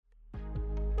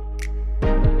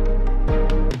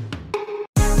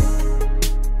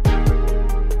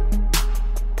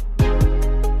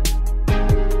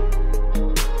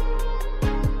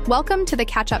Welcome to the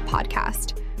Catch Up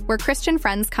Podcast, where Christian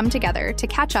friends come together to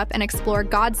catch up and explore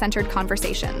God-centered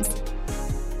conversations.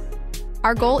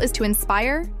 Our goal is to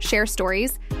inspire, share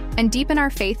stories, and deepen our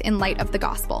faith in light of the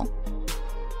gospel.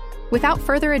 Without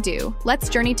further ado, let's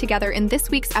journey together in this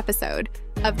week's episode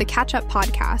of the Catch Up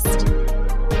Podcast.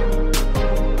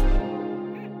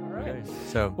 All right.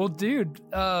 So, well, dude,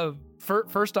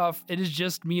 first off, it is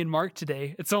just me and Mark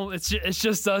today. It's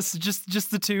just us,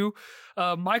 just the two.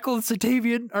 Michael and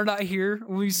Satavian are not here.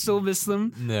 We still miss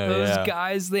them. No, Those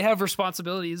guys, they have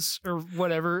responsibilities or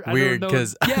whatever. Weird,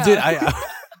 because yeah. dude,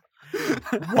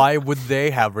 why would they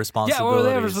have responsibilities?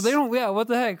 Yeah, well, they don't. Yeah, what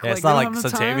the heck? Yeah, it's not like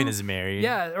Satavian is married.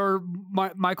 Yeah, or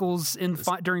Michael's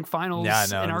during finals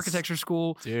in architecture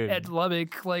school at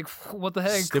Lubbock. Like, what the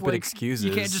heck? Stupid excuses.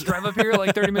 You can't just drive up here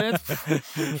like 30 minutes.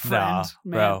 Friend, nah,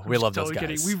 man, bro, we love totally those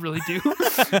guys. Kidding. We really do.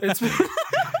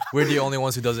 We're the only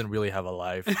ones who doesn't really have a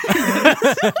life. This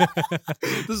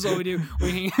is what we do.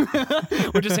 We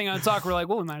just hang out and talk. We're like,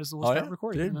 well, we might as well start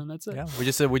recording, and then that's it. Yeah, we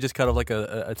just cut off like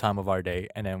a time of our day,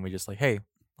 and then we just like, hey,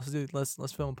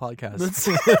 let's film a podcast.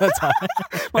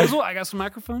 Might as well. I got some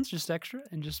microphones, just extra,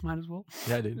 and just might as well.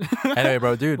 Yeah, dude. Anyway,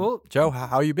 bro, dude. Well, Joe,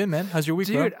 how you been, man? How's your week,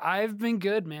 dude? Bro? I've been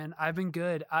good, man. I've been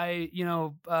good.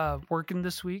 Working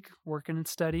this week, working and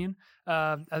studying.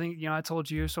 I think I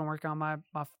told you, so I'm working on my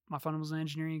fundamentals and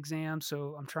engineering exam.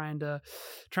 So I'm trying to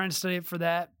study it for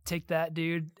that. Take that,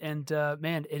 dude. And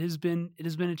man, it has been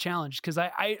a challenge because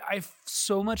I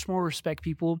so much more respect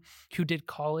people who did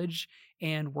college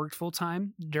and worked full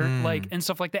time during and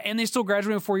stuff like that, and they still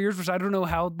graduated in 4 years, which I don't know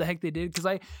how the heck they did, because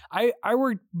I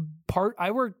worked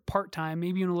part time,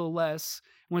 maybe even a little less.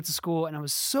 Went to school and I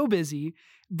was so busy,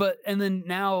 and then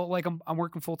now like I'm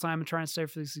working full time and trying to study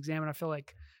for this exam, and I feel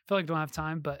like I don't have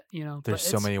time, but there's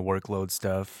so many workload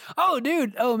stuff. Oh,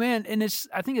 dude, oh man, and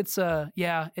I think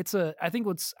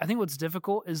what's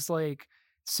difficult is like,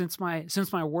 since my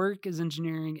work is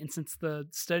engineering and since the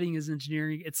studying is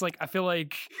engineering, it's like I feel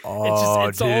like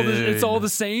it's all the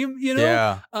same,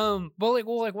 Yeah. But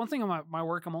one thing on my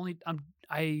work,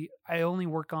 I only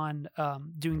work on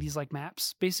doing these like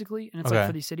maps basically, and it's like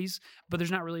for these cities, but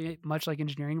there's not really much like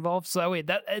engineering involved. So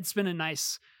it's been a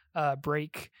nice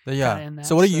break. Yeah.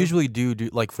 So what do you usually do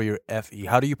like for your FE?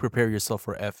 How do you prepare yourself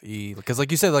for FE? Because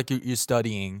like you said, like you're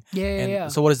studying. Yeah.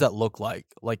 So what does that look like?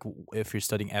 Like if you're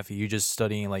studying FE, you're just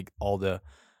studying like all the,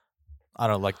 I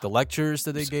don't know, like the lectures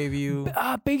that they gave you?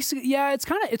 Basically, yeah,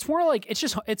 it's more like,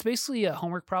 it's basically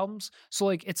homework problems. So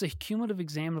like, it's a cumulative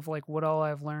exam of like what all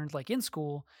I've learned like in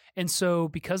school. And so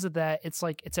because of that, it's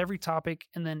like, it's every topic.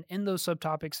 And then in those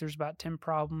subtopics, there's about 10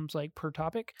 problems like per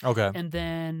topic. Okay. And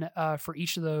then for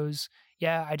each of those,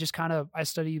 yeah, I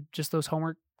study just those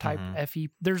homework type FE.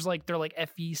 They're like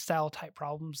FE style type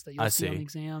problems that you'll see on the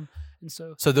exam. And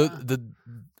so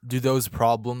do those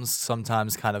problems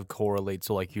sometimes kind of correlate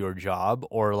to like your job,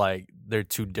 or like they're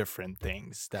two different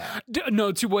things?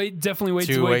 Definitely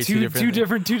two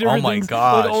different oh my things.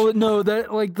 gosh. No,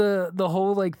 that like the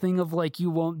whole like thing of like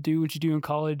you won't do what you do in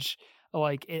college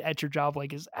like at your job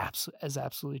like is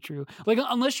absolutely true. Like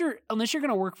unless you're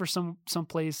gonna work for some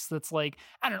place that's like,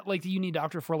 I don't know, like you need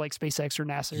doctor for like SpaceX or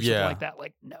NASA or something like that.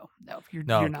 Like no,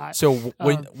 you're not. So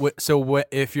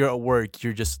if you're at work,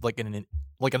 you're just like an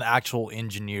actual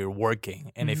engineer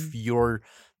working, and if you're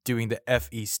doing the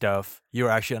FE stuff, you're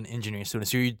actually an engineering student.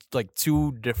 So you're like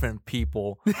two different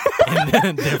people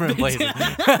in different places.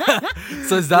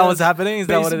 So is that what's happening? Is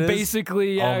that what it is?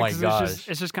 Basically, yeah. Oh my gosh.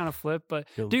 It's just kind of flipped. But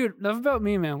dude, enough about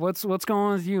me, man. What's going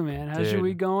on with you, man? How's your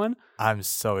week going? I'm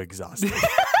so exhausted.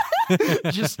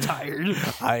 Just tired.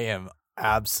 I am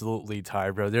absolutely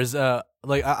tired, bro. There's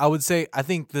like I would say, I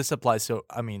think this applies to,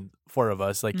 I mean, 4 of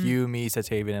us, like you, me,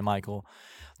 Satavian, and Michael.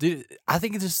 Dude, I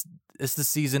think it's the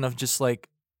season of just like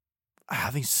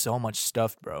having so much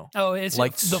stuff, bro. Oh, it's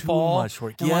like the too fall, much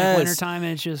work. And like wintertime,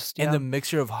 and it's just and the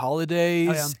mixture of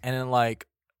holidays, and then like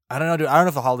I don't know, dude. I don't know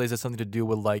if the holidays has something to do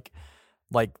with like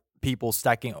people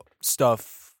stacking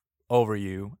stuff over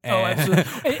you. And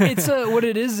absolutely. It's what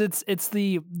it is. It's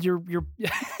the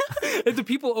the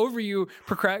people over you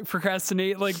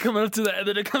procrastinate, like coming up to that, and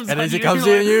then it comes and on then you. It comes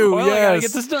in you. Yes, I gotta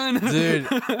get this done, dude,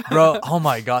 bro. Oh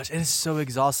my gosh, it is so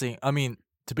exhausting. I mean,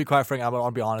 to be quite frank,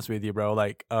 I'll be honest with you, bro.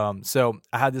 Like, so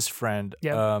I had this friend,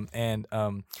 and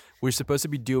we're supposed to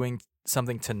be doing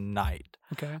something tonight.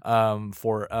 Okay.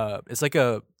 For it's like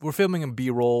we're filming a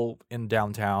B-roll in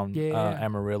downtown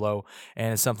Amarillo,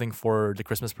 and it's something for the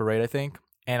Christmas parade, I think.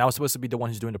 And I was supposed to be the one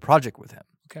who's doing the project with him.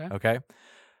 Okay.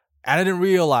 And I didn't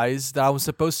realize that I was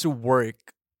supposed to work.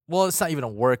 Well, it's not even a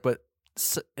work, but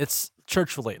it's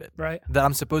church related. Right. That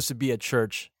I'm supposed to be at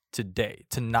church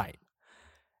tonight.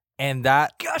 and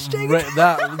that Gosh dang re- it.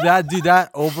 that dude, that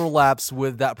overlaps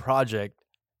with that project,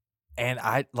 and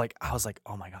I was like,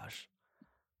 oh my gosh,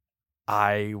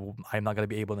 I'm not gonna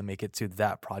be able to make it to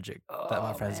that project that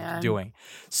my Oh, friend's man. doing.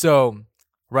 So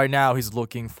right now he's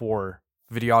looking for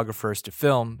videographers to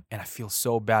film, and I feel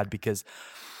so bad because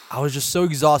I was just so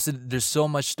exhausted. There's so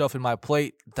much stuff in my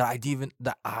plate that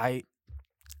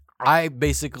I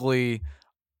basically,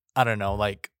 I don't know,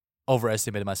 like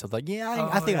overestimated myself. Like,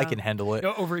 I think I yeah. can handle it.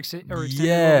 Overextended.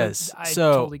 Yes. I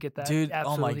So, totally get that. dude,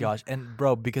 Absolutely. oh my gosh. And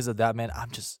bro, because of that, man,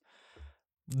 I'm just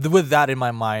with that in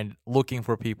my mind, looking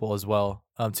for people as well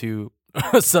to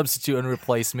substitute and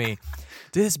replace me.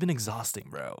 Dude, it's been exhausting,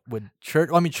 bro. With church,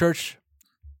 church,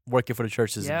 working for the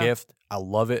church is Yeah. a gift. I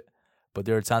love it, but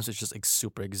there are times it's just like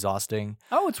super exhausting.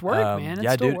 Oh, it's work, man. It's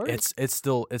yeah, still dude, work.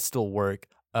 it's still work.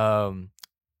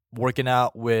 Working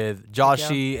out with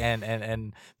Joshy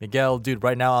and Miguel, dude.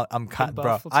 Right now, I'm kind, bro.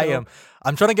 buff, let's go.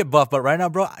 I'm trying to get buff, but right now,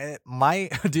 bro,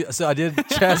 so I did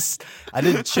chest,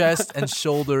 and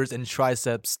shoulders and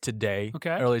triceps today,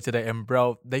 Okay. early today, and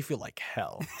bro, they feel like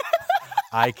hell.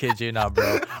 I kid you not,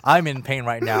 bro. I'm in pain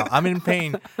right now. I'm in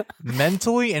pain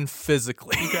mentally and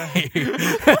physically.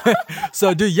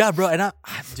 So, dude, yeah, bro, and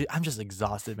I'm just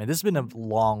exhausted, man. This has been a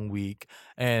long week,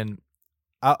 and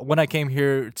when I came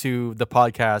here to the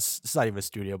podcast, it's not even a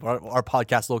studio, but our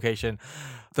podcast location,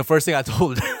 the first thing I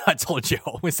told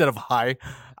Joe, instead of hi,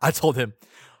 I told him,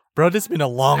 bro, this has been a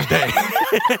long day.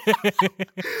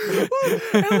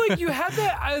 And like you have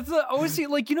that, I always see,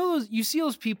 like, you know, you see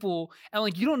those people and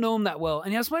like you don't know them that well,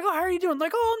 and you ask them like, oh, how are you doing?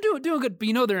 Like, oh, I'm doing good, but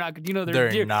you know they're not good. You know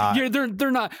They're not.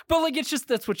 They're not. But like it's just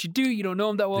that's what you do. You don't know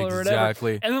them that well or whatever.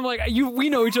 Exactly. And then like we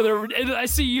know each other, and I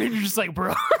see you, and you're just like,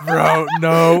 bro,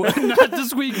 No. not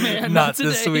this week, man. Not today.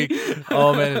 this week.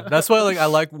 Oh man, that's why I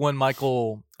like when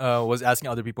Michael was asking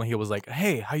other people, and he was like,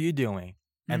 "Hey, how you doing?"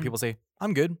 And Mhm. people say,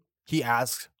 "I'm good." He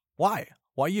asks, "Why?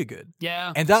 Why are you good?"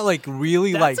 Yeah. And that like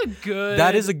really That's like a good.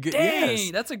 that is a good. Dang,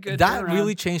 Yes, that's a good. that turnaround.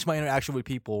 really changed my interaction with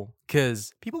people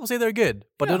because people will say they're good,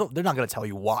 but Yeah. they're not gonna tell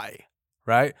you why,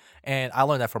 right? And I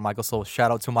learned that from Michael. So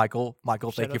shout out to Michael.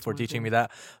 Michael, Shout thank out you to for teaching Michael. me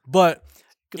that. But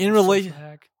Good in little relation, social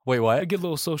hack. wait, A what? good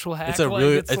little social hack. It's a like,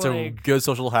 really, it's it's a like, good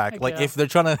social hack. Heck Like yeah. if they're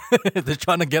trying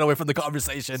to get away from the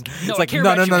conversation, No, it's I like care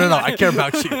no, about you. I care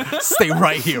about you. Stay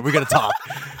right here. We're gonna talk.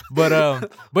 But yeah,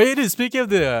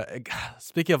 dude.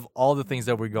 Speaking of all the things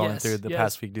that we're going Yes, through the yes.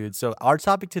 past week, dude. So our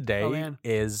topic today man.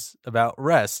 is about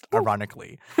rest,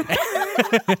 ironically.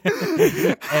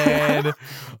 And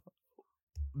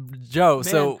Joe,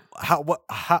 so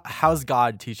how's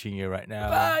God teaching you right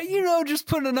now? you know, just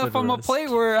putting enough With on my rest. plate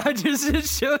where it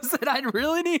shows that I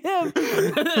really need him,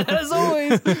 as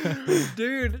always,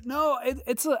 dude. No,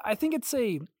 I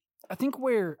think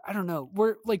where I don't know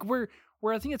where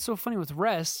I think it's so funny with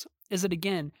rest is that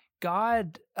again,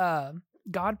 God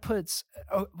puts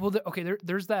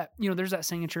there's that, you know, there's that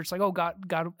saying in church like, oh, God,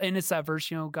 and it's that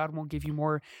verse, you know, God won't give you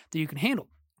more than you can handle.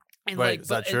 And Wait, like, is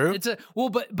that but true? It's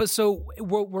but so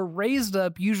we're raised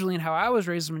up usually, and how I was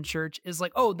raised up in church is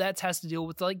like, oh, that has to deal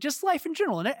with like just life in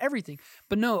general and everything.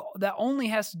 But no, that only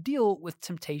has to deal with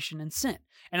temptation and sin.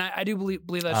 And I do believe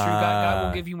that's true. God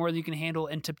will give you more than you can handle,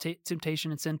 and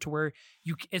temptation and sin to where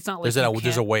it's not like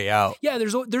There's a way out. yeah,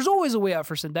 there's always a way out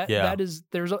for sin. Yeah. That is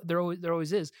there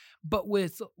always is. But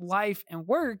with life and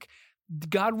work,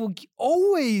 God will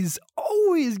always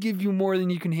give you more than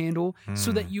you can handle,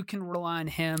 so that you can rely on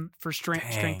Him for strength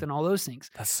Dang. and all those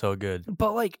things. That's so good.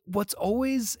 But like, what's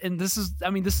always, and this is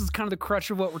kind of the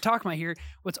crutch of what we're talking about here.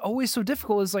 What's always so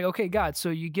difficult is like, okay, God,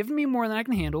 so you give me more than I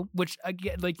can handle, which I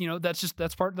get, like, you know, that's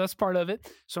part of it.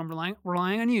 So I'm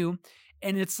relying on you.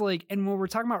 And it's like, and when we're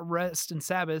talking about rest and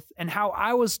Sabbath, and how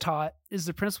I was taught is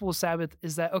the principle of Sabbath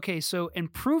is that, okay, so in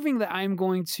proving that I'm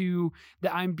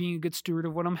being a good steward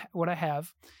of what I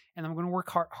have, and I'm going to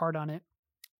work hard on it.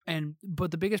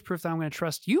 But the biggest proof that I'm going to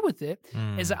trust you with it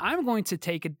is that I'm going to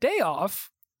take a day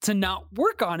off to not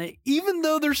work on it, even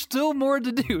though there's still more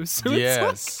to do. So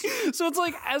Yes. it's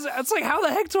like how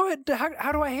the heck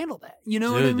how do I handle that? You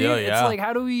know what I Dude, mean? yeah, It's yeah. like,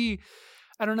 how do we,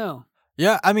 I don't know.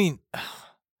 Yeah, I mean,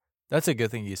 that's a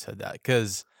good thing you said that,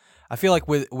 because I feel like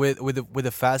with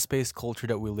the fast paced culture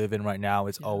that we live in right now,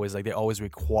 it's always like they always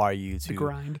require you to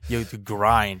grind. to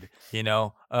grind, you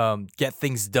know, get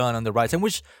things done on the right time.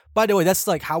 Which, by the way, that's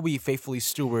like how we faithfully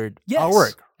steward Yes, our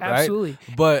work, right? absolutely.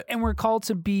 But And we're called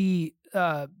to be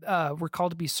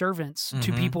servants to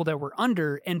Mhm. people that we're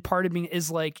under, and part of being is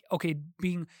like, okay,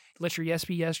 let your yes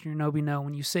be yes and your no be no.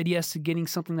 When you said yes to getting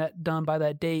something that done by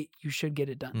that date, you should get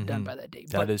it done Mhm. by that date.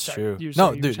 that But, is sorry, true. you're- No,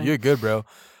 sorry, you were dude, saying? you're good, bro.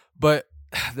 But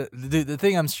the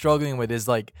thing I'm struggling with is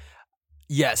like,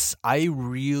 yes,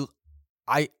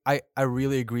 I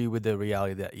really agree with the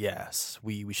reality that yes,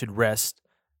 we should rest,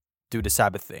 do the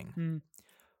Sabbath thing. Mm.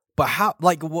 But how,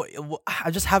 like,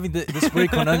 I'm just having this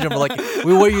weird conundrum. Like, what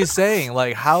are you saying?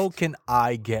 Like, how can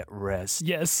I get rest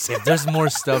Yes. if there's more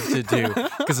stuff to do?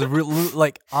 Because,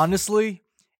 like, honestly,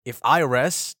 if I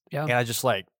rest Yeah. and I just,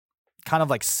 like, kind of,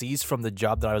 like, cease from the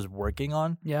job that I was working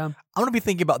on, Yeah. I'm going to be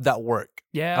thinking about that work.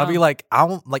 Yeah. I'll be like, I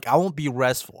won't be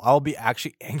restful. I'll be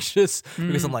actually anxious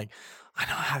because I'm Mm. like, I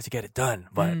know I have to get it done,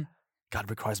 but Mm. God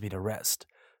requires me to rest.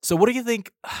 So what do you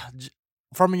think,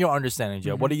 from your understanding,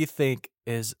 Joe, what do you think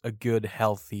is a good,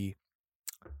 healthy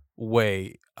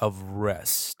way of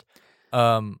rest?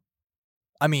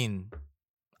 I mean,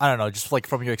 I don't know, just like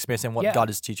from your experience and what Yeah. God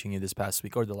is teaching you this past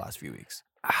week or the last few weeks.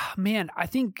 Man, I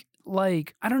think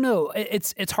like I don't know.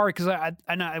 It's hard because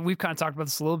I know we've kind of talked about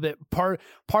this a little bit. Part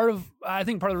of I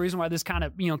think part of the reason why this kind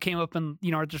of came up in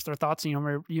just our thoughts,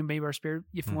 maybe our spirit,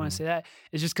 if you want to say that,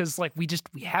 is just because like we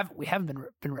haven't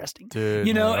been resting, Dude,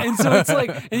 and so it's like,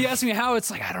 and you ask me how,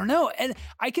 it's like I don't know, and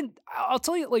I'll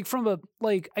tell you like from a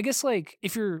like I guess like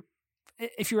if you're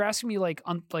asking me like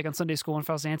on Sunday school, and if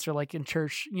I was to answer like in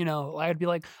church, I'd be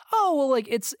like, oh well, like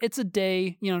it's a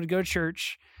day, to go to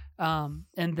church,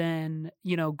 and then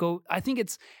go. I think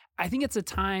it's a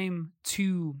time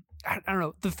to I don't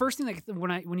know. The first thing like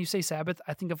when you say Sabbath,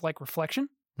 I think of like reflection.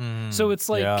 So it's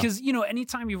like, because,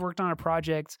 anytime you've worked on a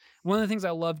project, one of the things I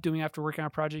love doing after working on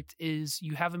a project is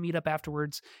you have a meetup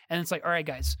afterwards and it's like, all right,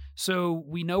 guys, so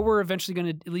we know we're eventually going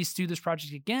to at least do this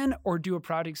project again or do a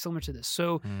project similar to this.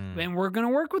 So, and we're going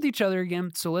to work with each other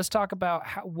again. So let's talk about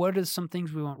what are some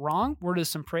things we went wrong? What are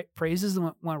some praises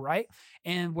that went right?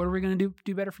 And what are we going to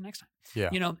do better for next time?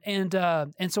 Yeah.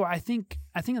 And so I think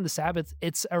on the Sabbath,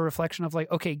 it's a reflection of like,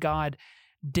 okay, God,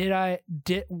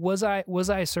 was I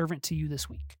a servant to you this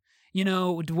week?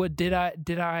 What did I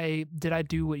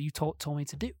do what you told me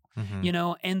to do?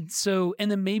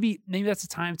 And then maybe that's a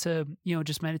time to,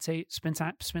 just meditate, spend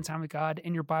time with God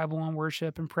in your Bible and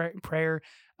worship and prayer,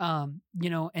 and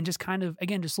just kind of,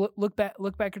 again, just look back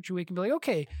at your week and be like,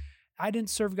 okay, I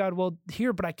didn't serve God well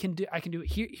here, but I can do it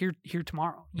here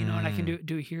tomorrow, and I can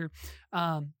do it here.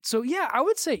 So yeah, I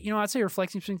would say, I'd say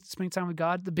reflecting, spending time with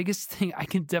God. The biggest thing I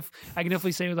can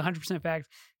definitely say with 100% fact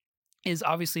is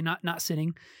obviously not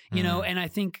sitting, and I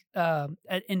think,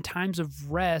 in times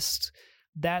of rest,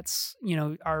 that's,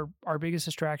 our biggest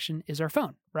distraction is our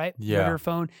phone, right? Yeah. Our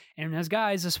phone. And as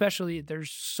guys, especially,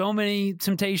 there's so many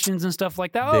temptations and stuff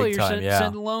like that. Big Oh, you're time,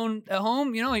 sitting alone at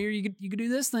home, here you could do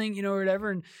this thing, or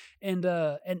whatever. And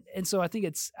so I think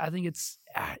it's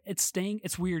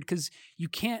it's weird because you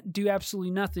can't do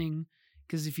absolutely nothing.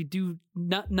 Because if you do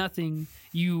nothing,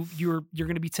 you're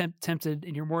going to be tempted,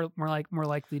 and you're more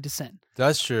likely to sin.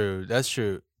 That's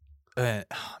true.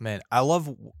 Man, I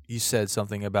love you said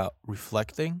something about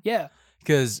reflecting. Yeah.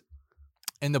 Because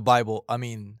in the Bible, I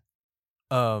mean,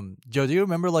 Joe, do you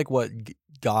remember like what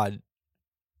God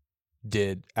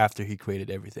did after he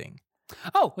created everything?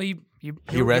 Oh, well, he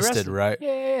rested, right?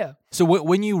 Yeah. So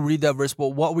when you read that verse,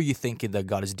 what were you thinking that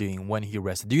God is doing when he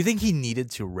rested? Do you think he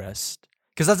needed to rest?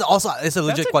 Because it's a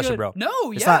legit question, bro.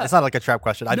 No, it's not like a trap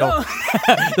question. I don't.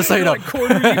 Just so you know. Like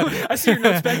I see your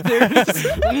notes back there.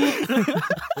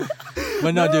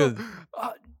 But no, dude.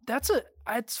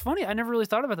 It's funny. I never really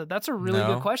thought about that. That's a really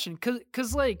good question.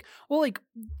 Cause like, well, like,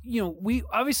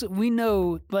 we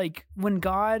know like when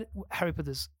God, how do I put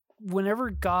this? Whenever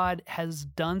God has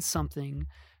done something,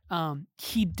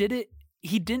 he did it.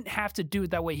 He didn't have to do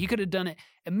it that way. He could have done it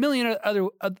a million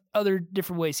other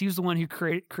different ways. He was the one who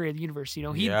created the universe. He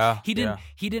didn't.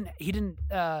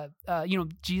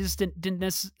 Jesus didn't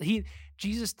necessarily.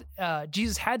 Jesus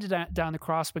had to die on the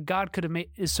cross, but God could have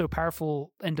is so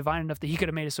powerful and divine enough that he could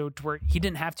have made it so to where he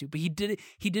didn't have to. But he did it.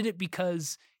 He did it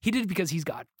because he's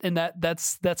God, and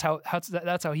that's how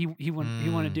he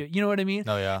wanted to do it. You know what I mean?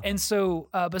 Oh yeah. And so,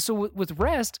 with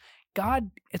rest,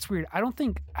 God, it's weird. I don't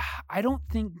think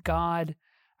God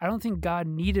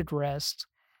needed rest,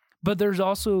 but there's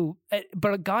also,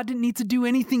 but God didn't need to do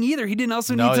anything either. He didn't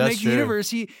also need to make the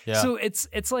universe. So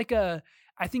it's like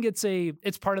I think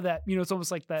it's part of that, it's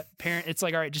almost like that parent. It's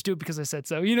like, all right, just do it because I said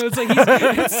so. It's like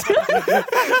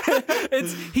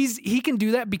he can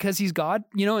do that because he's God,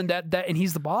 and and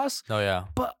he's the boss. Oh yeah.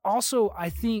 But also I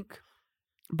think,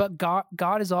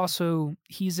 God is also,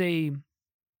 he's a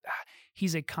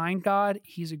kind God,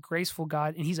 he's a graceful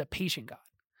God, and he's a patient God.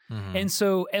 Mm-hmm. And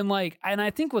so, and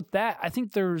I think with that, I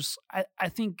think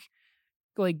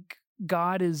like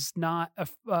God is not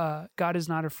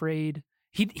afraid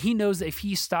he knows that if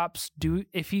he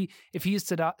is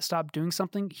to stop doing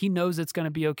something, he knows it's going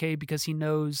to be okay because he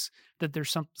knows that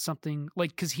there's something like,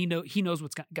 because he knows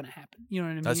what's going to happen. You know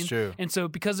what I mean? That's true. And so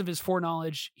because of his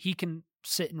foreknowledge, he can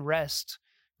sit and rest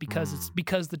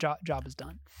because the job is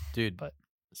done. Dude, but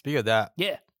speaking of that,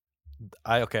 yeah.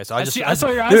 I saw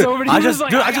your eyes over to you.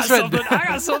 I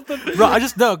got something.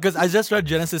 Bro, because I just read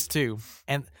Genesis 2.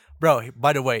 And bro,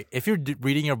 by the way, if you're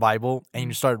reading your Bible and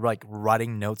you start like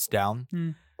writing notes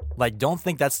down, like don't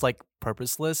think that's like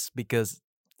purposeless, because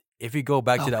if you go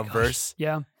back to that verse,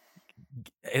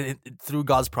 through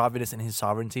God's providence and his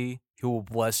sovereignty, he will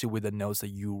bless you with the notes that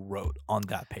you wrote on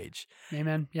that page.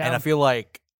 Amen. Yeah. And I feel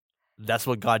like that's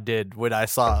what God did when I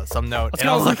saw some note.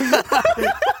 I was like,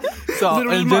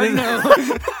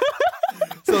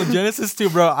 so in Genesis 2,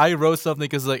 bro, I wrote something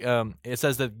because like it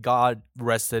says that God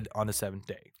rested on the seventh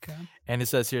day. Okay. And it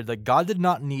says here that God did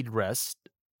not need rest,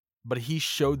 but he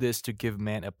showed this to give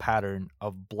man a pattern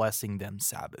of blessing them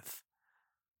Sabbath.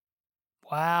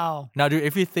 Wow. Now, dude,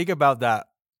 if you think about that,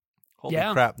 holy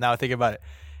crap, now I think about it.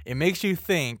 It makes you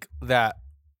think that,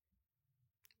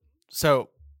 so,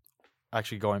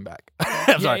 actually going back.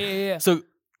 I'm sorry. Yeah. So,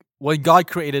 when God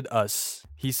created us,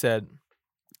 he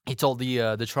told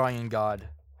the triune God,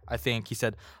 I think, he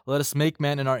said, let us make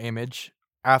man in our image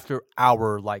after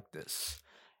our likeness.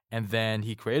 And then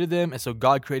he created them. And so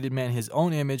God created man in his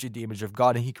own image, in the image of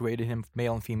God, and he created him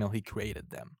male and female. He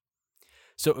created them.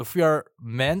 So if we are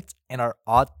meant and are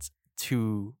ought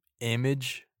to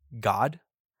image God,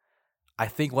 I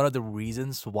think one of the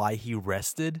reasons why he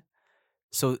rested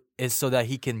is so that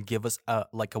he can give us a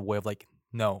way of like,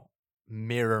 no,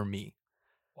 mirror me.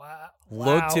 Wow.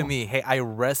 Look to me. Hey, I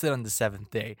rested on the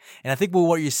seventh day. And I think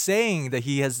what you're saying, that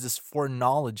he has this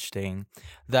foreknowledge thing,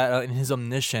 that in his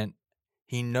omniscient,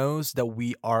 he knows that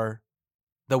we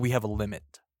have a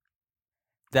limit.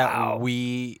 That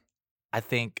I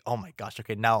think, oh my gosh,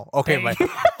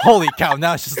 holy cow,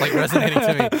 now it's just like resonating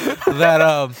to me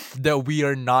that we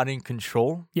are not in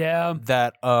control. Yeah.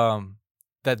 That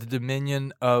the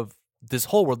dominion of this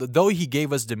whole world, though he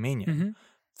gave us dominion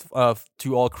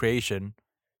to all creation,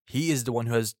 he is the one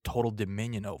who has total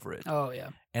dominion over it. Oh yeah.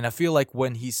 And I feel like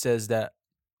when he says that,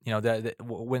 that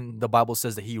when the Bible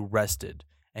says that he rested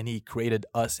and he created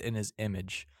us in his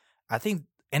image, I think,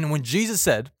 and when Jesus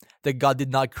said that God did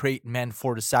not create man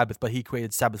for the Sabbath, but he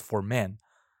created Sabbath for man,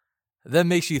 that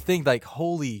makes you think like,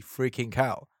 holy freaking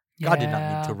cow. God did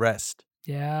not need to rest.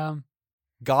 Yeah.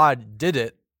 God did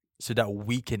it so that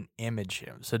we can image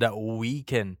him, so that we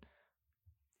can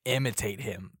imitate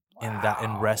him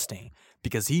in resting,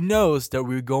 because he knows that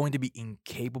we're going to be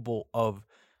incapable of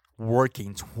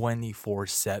working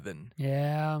 24/7.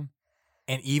 Yeah.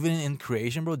 And even in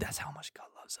creation, bro, that's how much God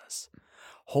loves us.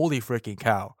 Holy freaking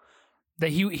cow. That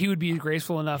he would be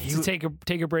graceful enough to take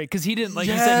a break, because he didn't, like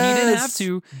you said, he didn't have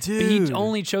to, dude. But he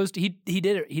only chose to. He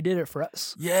did it for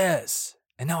us. Yes.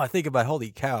 And now I think about,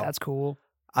 holy cow. That's cool.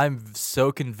 I'm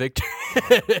so convicted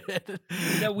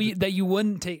that you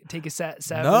wouldn't take a Sabbath.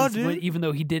 No, dude. Even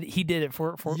though he did it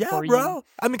for bro. you.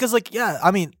 I mean,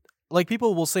 because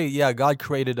people will say, yeah, God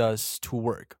created us to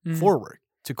work, for work,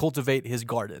 to cultivate his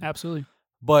garden. Absolutely.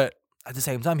 But at the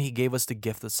same time, he gave us the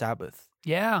gift of Sabbath.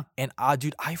 Yeah. And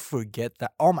dude, I forget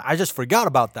that. I just forgot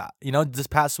about that, this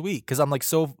past week, because I'm like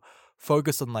so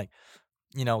focused on like,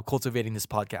 cultivating this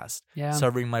podcast,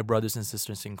 serving my brothers and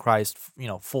sisters in Christ,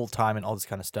 full time and all this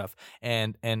kind of stuff,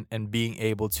 and being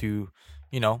able to,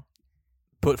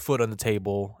 put food on the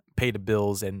table, pay the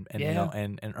bills, and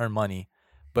earn money.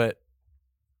 But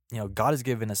God has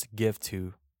given us a gift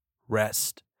to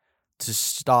rest, to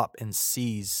stop and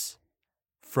cease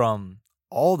from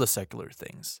all the secular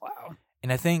things. Wow.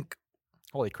 And I think,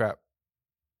 holy crap.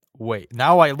 Wait,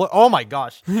 now I look, oh my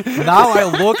gosh. Now I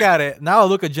look at it. Now I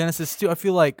look at Genesis 2. I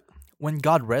feel like when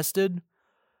God rested,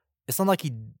 it's not like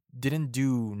he didn't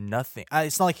do nothing.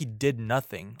 It's not like he did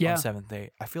nothing on the seventh day.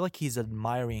 I feel like he's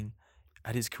admiring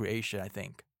at his creation, I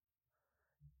think.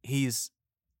 He's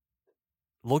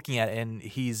looking at it and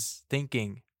he's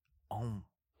thinking, oh,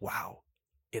 wow,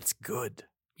 it's good.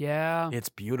 Yeah. It's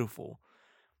beautiful.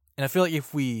 And I feel like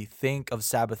if we think of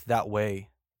Sabbath that way,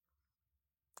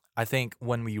 I think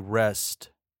when we rest,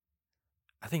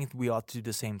 I think we ought to do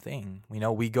the same thing.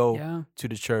 We go to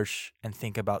the church and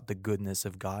think about the goodness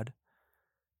of God,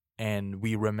 and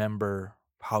we remember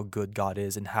how good God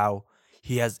is and how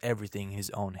he has everything in his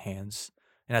own hands.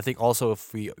 And I think also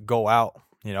if we go out,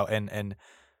 and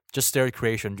just stare at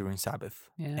creation during Sabbath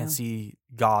and see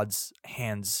God's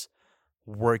hands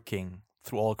working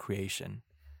through all creation.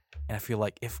 And I feel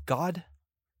like if God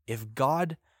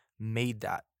made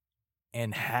that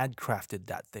and had crafted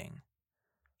that thing,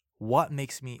 what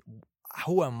makes me,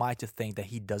 who am I to think that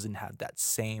he doesn't have that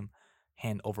same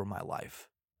hand over my life?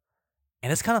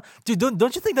 And it's kind of, dude,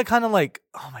 don't you think that kind of like,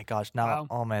 oh my gosh, now, Wow.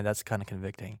 oh man, that's kind of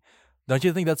convicting. Don't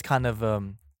you think that's kind of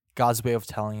God's way of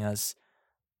telling us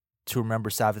to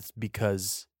remember Sabbath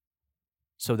because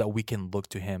so that we can look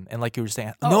to him? And like you were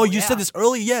saying, no, you said this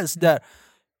earlier, yes, that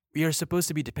we are supposed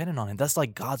to be dependent on him. That's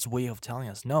like God's way of telling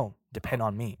us, no, depend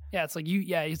on me. Yeah, it's like you.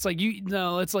 Yeah, it's like you.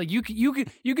 No, it's like you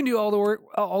can do all the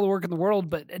work in the world,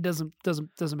 but it doesn't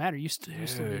matter. You still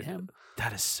need him.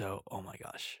 That is so. Oh my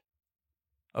gosh.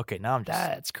 Okay, now I'm just.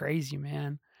 That's crazy,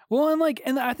 man. Well,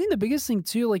 and I think the biggest thing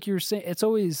too, like you were saying, it's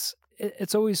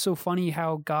always so funny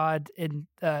how God in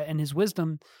His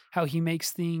wisdom, how He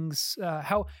makes things,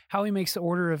 how He makes the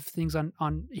order of things on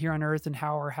here on earth, and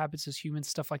how our habits as humans,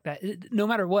 stuff like that. No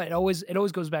matter what, it always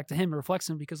goes back to Him, it reflects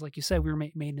Him, because like you said, we were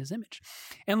made in His image,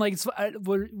 and like it's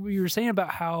what you were saying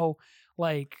about how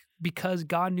like because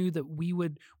God knew that we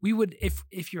would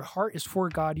if your heart is for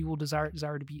God, you will desire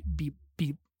to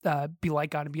be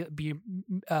like God and be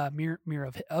a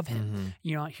mirror of Him,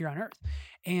 here on earth,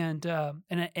 and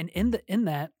in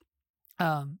that,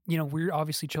 we're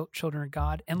obviously children of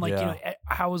God, and like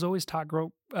how I was always taught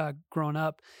growing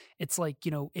up, it's like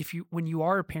when you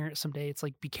are a parent someday, it's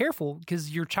like be careful,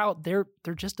 because your child they're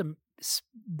just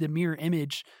the mirror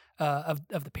image of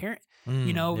the parent,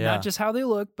 not just how they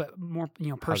look, but more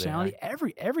personality,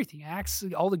 everything, acts,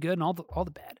 all the good and all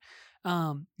the bad.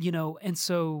 And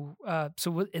so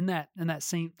in that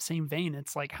same vein,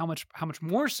 it's like how much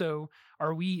more so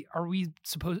are we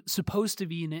supposed to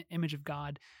be in an image of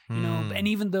God, and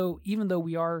even though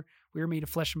we are made of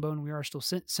flesh and bone, we are still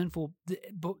sinful,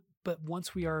 but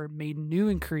once we are made new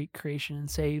in creation and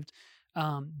saved,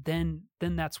 then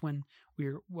that's when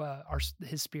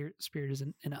His spirit is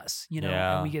in us,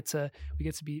 and we get to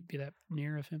be that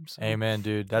near of Him. So, amen,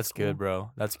 dude. That's cool. Good, bro.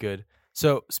 That's good.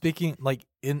 So speaking like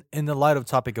in the light of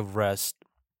topic of rest,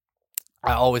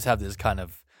 I always have this kind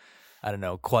of, I don't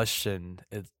know, question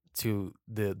to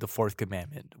the fourth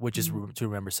commandment, which is to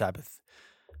remember Sabbath.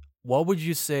 What would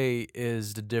you say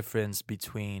is the difference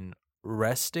between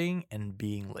resting and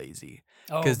being lazy?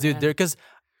 Because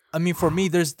I mean, for me,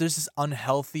 there's this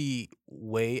unhealthy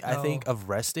way, I think, of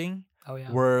resting. Oh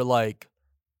yeah. Where like,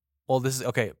 well, this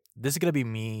is gonna be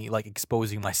me like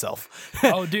exposing myself.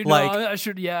 Oh, dude, like, no, I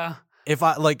should, yeah. If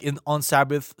I like on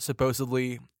Sabbath,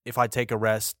 supposedly, if I take a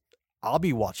rest, I'll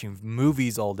be watching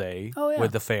movies all day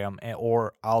with the fam,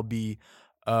 or I'll be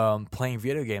playing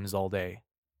video games all day,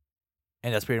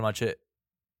 and that's pretty much it.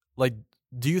 Like,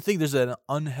 do you think there's an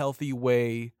unhealthy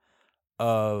way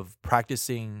of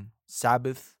practicing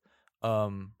Sabbath,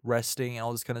 resting, and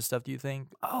all this kind of stuff? Do you think?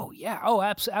 Oh yeah. Oh,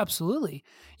 absolutely.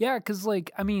 Yeah, because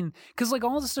like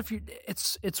all this stuff,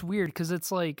 it's weird, because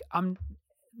it's like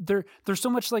there's so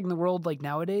much like in the world like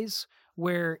nowadays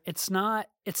where it's not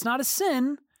a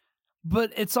sin,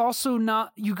 but it's also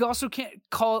not, you also can't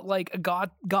call it like a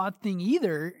God thing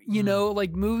either,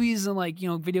 like movies and like,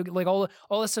 video, like all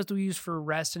the stuff that we use for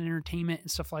rest and entertainment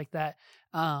and stuff like that.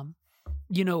 I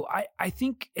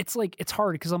think it's like, it's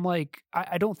hard, because I'm like,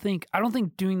 I don't think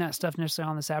doing that stuff necessarily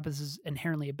on the Sabbath is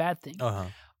inherently a bad thing.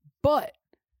 But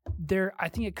I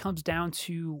think it comes down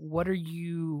to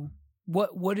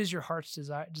what is your heart's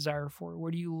desire for?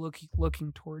 What are you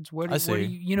looking towards? What are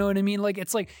you know what I mean? Like,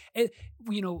 it's like,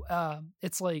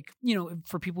 it's like,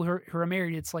 for people who are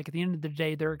married, it's like at the end of the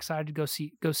day, they're excited to go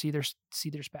see their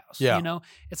spouse. Yeah.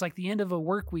 It's like the end of a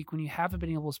work week when you haven't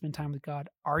been able to spend time with God.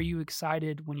 Are you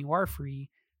excited when you are free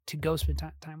to go spend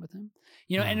time with Him?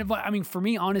 And I mean, for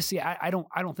me, honestly, I don't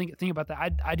think about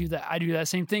that. I do that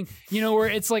same thing, where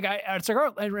it's like, it's like, oh,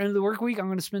 at the end of the work week, I'm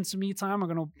going to spend some me time. I'm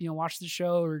going to, watch the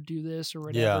show or do this or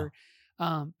whatever.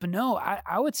 Yeah. But no,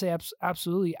 I would say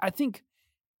absolutely. I think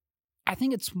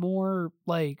it's more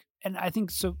like, and I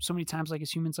think so many times, like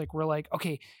as humans, like we're like,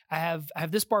 okay, I have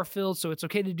this bar filled, so it's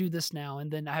okay to do this now.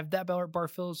 And then I have that bar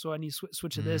filled, so I need to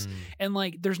switch to this. And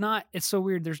like, it's so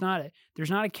weird. There's not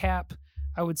a cap,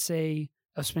 I would say,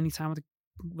 of spending time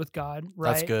with God,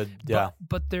 right? That's good. Yeah.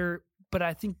 But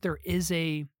I think there is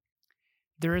a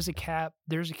cap.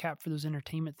 There's a cap for those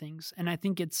entertainment things, and I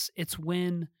think it's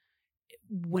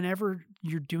whenever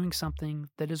you're doing something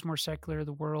that is more secular of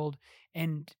the world,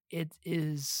 and it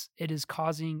is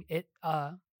causing it.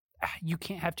 You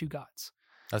can't have two gods.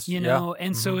 That's,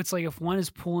 and so it's like, if one is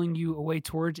pulling you away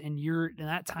towards, and you're in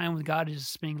that time with God is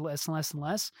spending less and less and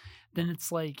less, then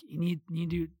it's like you need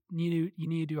to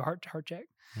do a heart-to-heart check.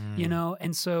 you know?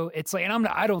 And so it's like, and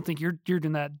I don't think you're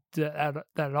doing that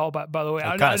at all, by the way.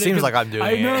 It kind of seems like I'm doing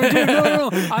it. No.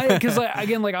 Because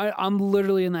I'm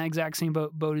literally in that exact same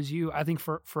boat as you. I think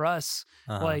for us,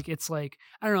 like, it's like,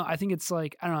 I don't know. I think it's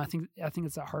like, I don't know. I think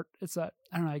it's that heart. It's that,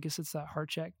 I don't know. I guess it's that heart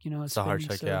check, you know? It's a heart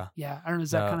check. So, yeah. Yeah. I don't know.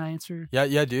 Is that kind of answer?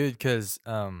 Yeah, dude. Cause,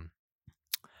 I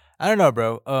don't know,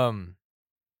 bro.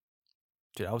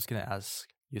 Dude, I was going to ask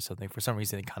you something. For some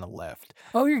reason, it kind of left.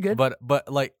 Oh, you're good.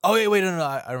 But like, oh, wait, no,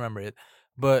 I remember it.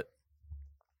 But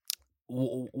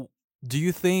do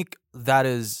you think that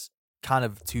is kind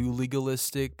of too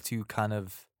legalistic to kind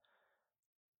of,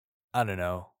 I don't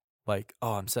know, like,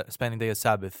 oh, I'm spending day of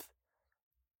Sabbath.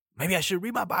 Maybe I should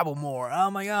read my Bible more.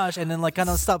 Oh my gosh. And then like kind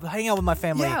of stop hanging out with my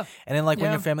family. Yeah. And then like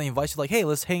when your family invites you, like, hey,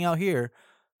 let's hang out here.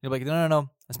 You're like, no. I'm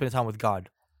spending time with God.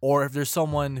 Or if there's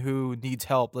someone who needs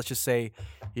help, let's just say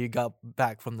you got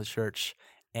back from the church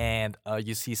and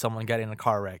you see someone getting in a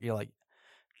car wreck. You're like,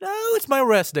 no, it's my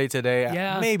rest day today.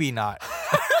 Yeah. Maybe not.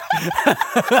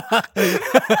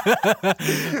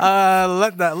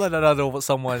 Let that other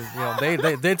someone, you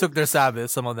know, they took their Sabbath,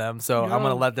 some of them, so I'm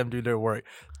gonna let them do their work.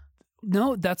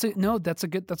 No, that's a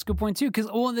good point too. Because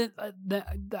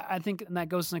I think that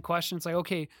goes into the question. It's like,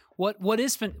 okay, what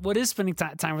is spending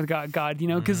time with God? You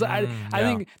know, because I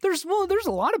think there's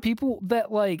a lot of people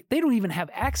that like they don't even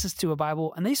have access to a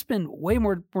Bible, and they spend way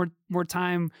more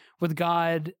time with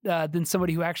God than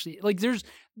somebody who actually like.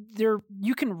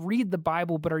 You can read the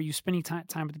Bible, but are you spending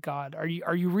time with God? Are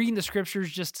you reading the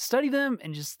scriptures just to study them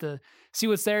and just to see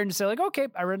what's there and to say like, okay,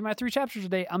 I read my 3 chapters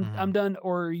today, I'm done?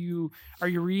 Or are you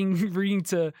reading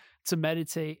to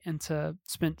meditate and to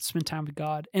spend time with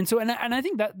God? And so and I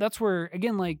think that's where,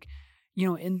 again, like, you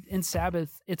know, in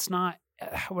Sabbath, it's not,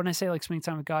 when I say like spending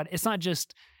time with God, it's not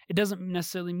just, it doesn't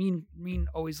necessarily mean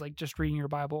always like just reading your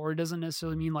Bible, or it doesn't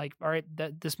necessarily mean like, all right,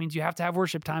 that this means you have to have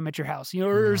worship time at your house, you know,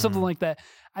 or something like that.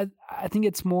 I think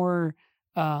it's more,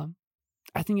 I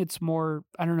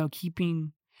don't know,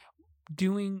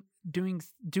 doing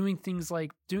things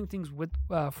with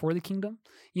for the kingdom,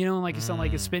 you know, like it's not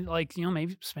like it's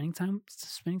maybe spending time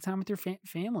with your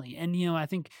family, and you know, I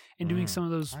think and doing some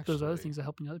of those other things that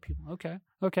helping other people.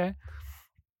 Okay.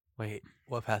 Wait,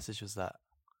 what passage was that?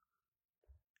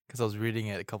 Because I was reading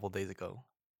it a couple days ago.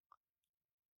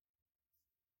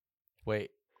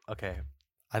 Wait, okay.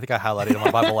 I think I highlighted it on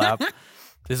my Bible app.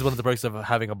 This is one of the perks of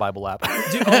having a Bible app.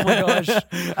 Dude, oh my gosh,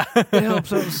 it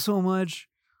helps out so much.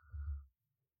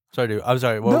 Sorry, dude. I'm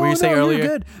sorry. What were you saying earlier? You're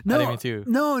good. No, I didn't mean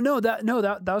to.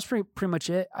 That was pretty much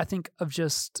it. I think of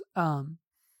just like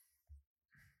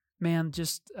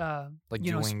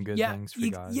doing good things for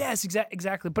God. Yes,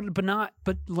 exactly. But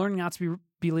learning not to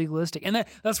be legalistic, and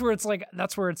that's where it's like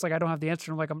I don't have the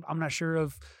answer. I'm not sure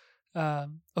of.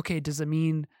 Okay, does that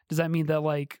mean that,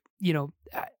 like, you know,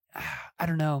 I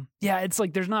don't know. Yeah, it's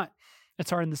like there's not. It's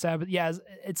hard in the Sabbath. Yeah,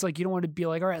 it's like you don't want to be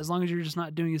like, all right, as long as you're just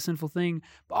not doing a sinful thing,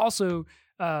 but also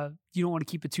you don't want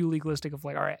to keep it too legalistic of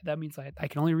like, all right, that means I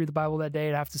can only read the Bible that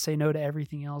day. I have to say no to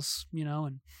everything else, you know.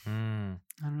 And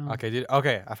I don't know. Okay, dude.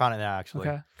 Okay, I found it now actually.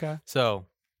 Okay. So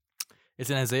it's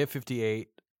in Isaiah 58,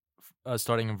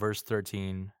 starting in verse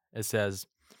 13. It says,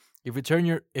 If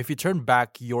you turn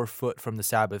back your foot from the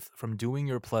Sabbath, from doing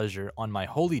your pleasure on my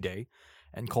holy day,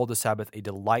 and call the Sabbath a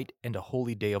delight and a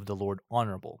holy day of the Lord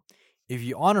honorable. If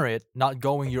you honor it, not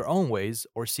going your own ways,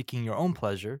 or seeking your own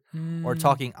pleasure, or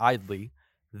talking idly,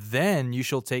 then you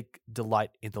shall take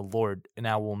delight in the Lord, and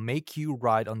I will make you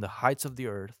ride on the heights of the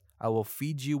earth. I will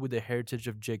feed you with the heritage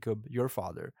of Jacob your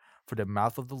father, for the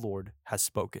mouth of the Lord has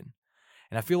spoken.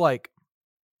 And I feel like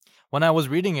when I was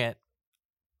reading it,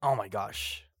 oh my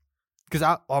gosh.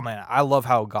 Because I love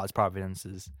how God's providence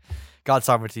is. God's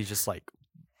sovereignty is just like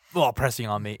pressing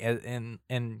on me and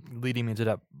leading me to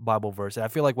that Bible verse. And I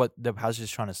feel like what the passage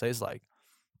is trying to say is like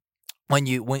when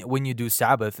you do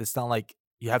Sabbath, it's not like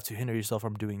you have to hinder yourself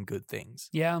from doing good things.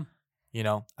 Yeah. You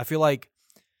know, I feel like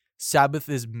Sabbath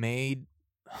is made.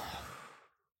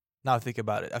 Now think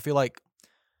about it. I feel like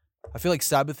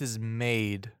Sabbath is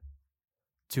made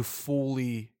to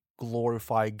fully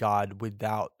glorify God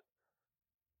without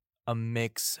a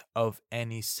mix of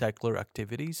any secular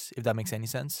activities, if that makes any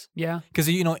sense. Yeah. Because,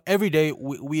 you know, every day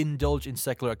we indulge in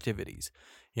secular activities,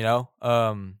 you know?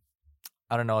 I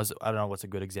don't know what's a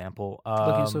good example.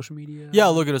 Looking at social media. Yeah,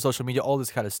 looking at social media, all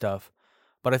this kind of stuff.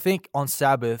 But I think on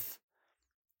Sabbath,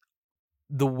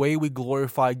 the way we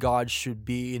glorify God should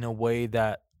be in a way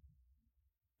that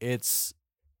it's,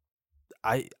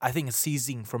 I think, it's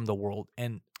ceasing from the world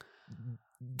and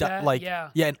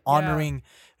and honoring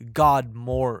God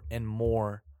more and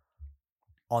more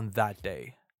on that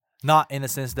day. Not in a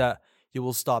sense that you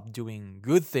will stop doing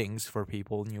good things for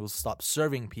people, and you will stop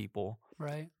serving people.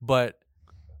 Right. But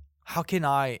how can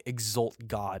I exalt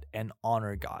God and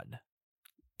honor God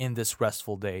in this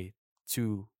restful day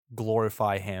to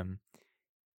glorify Him?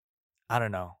 I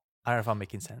don't know. I don't know if I'm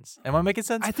making sense. Am I making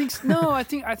sense? I think no. I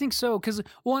think so. Because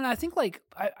and I think like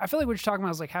I feel like what you're talking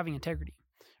about is like having integrity,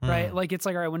 right? Like it's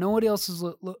like, all right, when nobody else is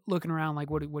looking around, like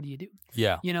what do you do?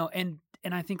 Yeah.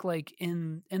 And I think like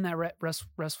in that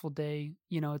restful day,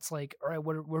 it's like, all right,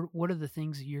 what are the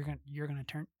things that you're gonna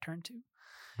turn to,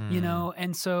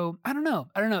 And so I don't know.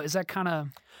 Is that kind of?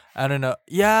 I don't know.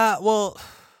 Yeah. Well,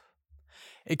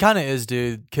 it kind of is,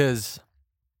 dude. Because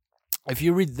if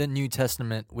you read the New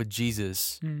Testament with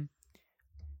Jesus,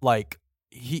 like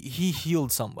he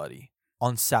healed somebody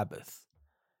on Sabbath,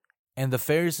 and the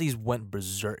Pharisees went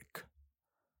berserk.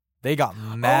 They got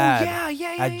mad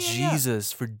at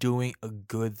Jesus for doing a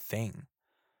good thing.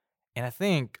 And I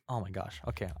think, oh my gosh,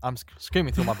 okay, I'm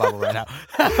screaming through my Bible right now.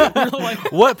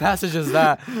 Like, what passage is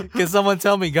that? Can someone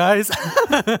tell me, guys? Do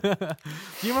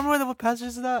you remember what passage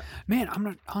is that? Man,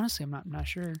 I'm not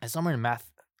sure. It's somewhere in Matthew.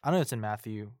 I know it's in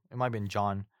Matthew. It might be in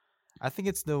John. I think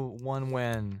it's the one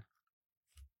when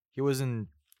he was in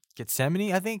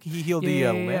Gethsemane. I think he healed the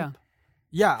limp.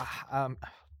 Yeah.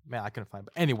 Man, I couldn't find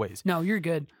it. But anyways. No, you're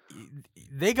good.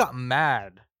 They got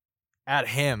mad at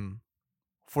him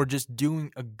for just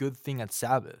doing a good thing at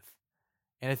Sabbath.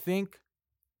 And I think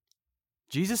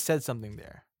Jesus said something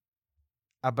there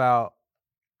about,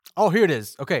 oh, here it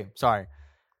is. Okay, sorry.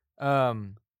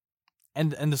 And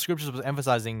the scriptures was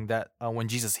emphasizing that when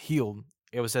Jesus healed,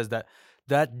 it says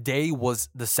that day was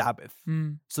the Sabbath.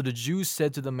 So the Jews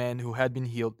said to the man who had been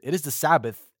healed, "It is the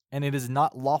Sabbath, and it is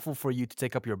not lawful for you to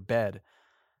take up your bed."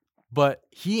 But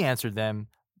he answered them,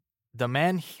 "The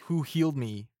man who healed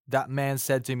me, that man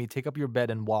said to me, 'Take up your bed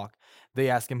and walk.'" They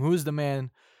asked him, "Who is the man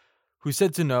who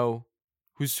said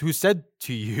who said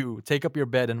to you, 'Take up your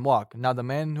bed and walk'?" Now the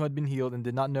man who had been healed and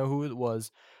did not know who it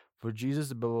was, for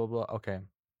Jesus, blah, blah, blah. Okay.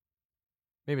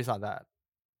 Maybe it's not that.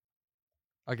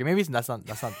 Okay, maybe that's not.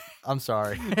 I'm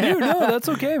sorry. No, that's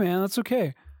okay, man. That's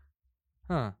okay.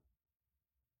 Huh.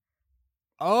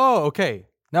 Oh, okay.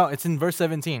 No, it's in verse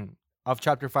 17 of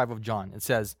chapter 5 of John. It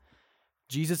says,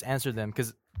 Jesus answered them,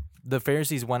 because the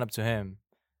Pharisees went up to him,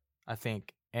 I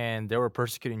think, and they were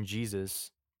persecuting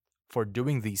Jesus for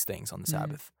doing these things on the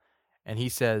Sabbath. And he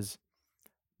says,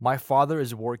 "My Father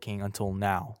is working until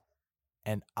now,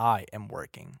 and I am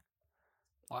working."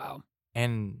 Wow.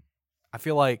 And I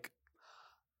feel like,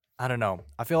 I don't know.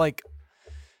 I feel like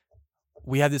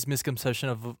we have this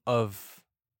misconception of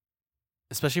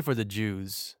especially for the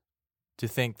Jews, to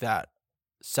think that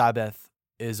Sabbath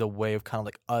is a way of kind of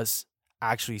like us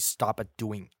actually stop at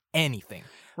doing anything.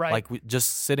 Right. Like we just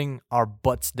sitting our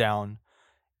butts down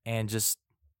and just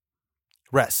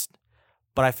rest.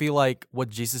 But I feel like what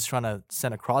Jesus is trying to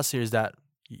send across here is that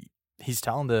he's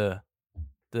telling the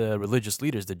religious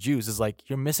leaders, the Jews, is like,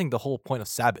 you're missing the whole point of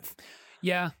Sabbath.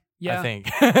 Yeah. I think.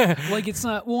 Like it's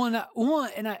not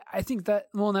I think that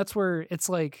that's where it's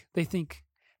like they think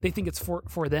it's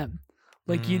for them.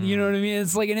 Like you know what I mean?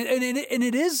 It's like and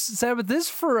it is, Sabbath is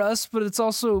for us, but it's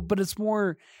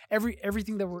more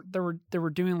everything that we're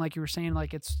doing, like you were saying,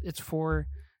 like it's for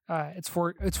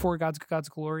God's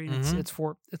glory, and it's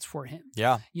for Him.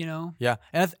 Yeah. You know? Yeah.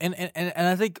 And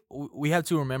I think we have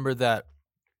to remember that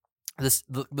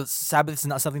the Sabbath is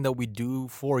not something that we do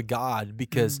for God,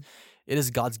 because it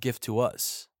is God's gift to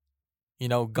us. You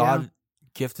know, God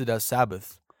gifted us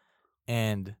Sabbath.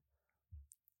 And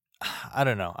I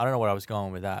don't know where I was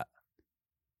going with that.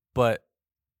 But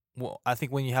I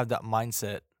think when you have that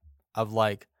mindset of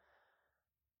like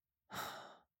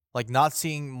not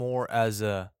seeing more as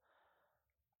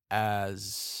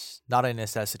not a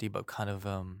necessity, but kind of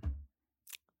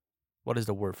what is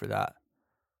the word for that?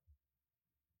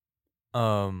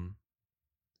 Because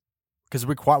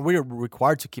we're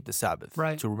required to keep the Sabbath,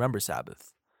 right? To remember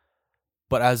Sabbath,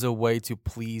 but as a way to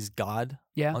please God.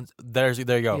 Yeah. There you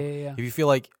go. Yeah. If you feel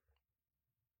like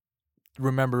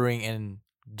remembering and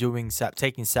doing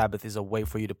taking Sabbath is a way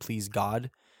for you to please God,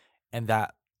 and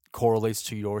that correlates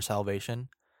to your salvation,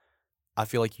 I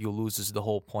feel like you lose the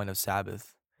whole point of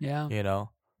Sabbath. Yeah. You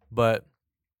know, but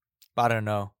I don't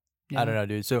know. Yeah. I don't know,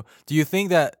 dude. So do you think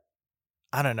that?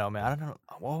 I don't know, man. I don't know.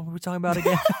 What were we talking about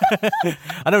again?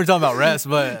 I know we're talking about rest,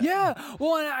 but yeah.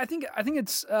 Well, and I think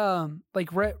it's like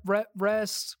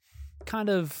rest, kind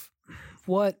of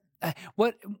what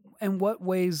in what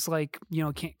ways, like, you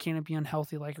know, can it be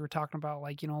unhealthy, like we were talking about,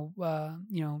 like, TV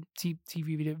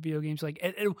video games, like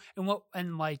and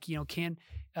like, you know, can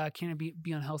it be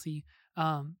unhealthy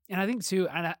And I think too,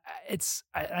 and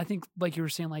I think like you were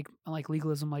saying, like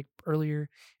legalism, like earlier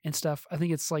and stuff. I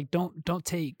think it's like don't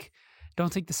take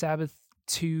the Sabbath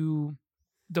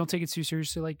don't take it too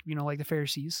seriously, like like the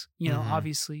Pharisees.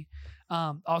 Obviously,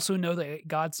 also know that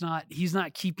God's not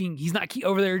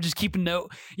over there just keeping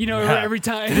note. Every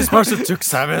time this person took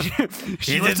Sabbath,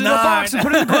 she did not. In a box and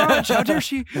put it in the garage. How dare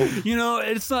she?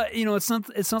 It's not.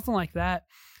 It's nothing like that.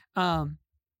 But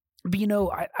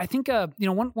I think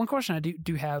one question I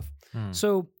do have.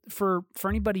 So for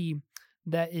anybody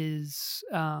that is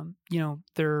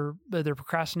they're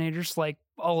procrastinators, like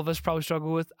all of us probably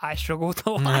struggle with. I struggle with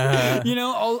a lot.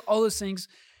 All those things.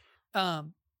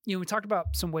 We talked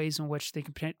about some ways in which they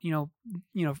can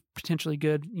potentially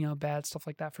good, bad, stuff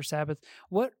like that for Sabbath.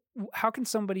 How can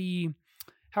somebody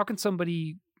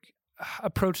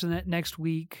approach the next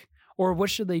week, or what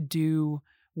should they do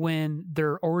when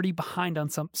they're already behind on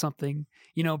something,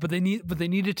 but they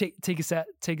need to take a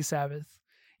Sabbath.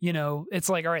 It's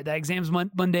like, all right, that exam's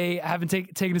Monday. I haven't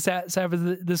taken a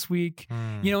Sabbath this week.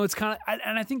 It's kind of,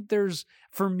 and I think there's,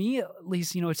 for me at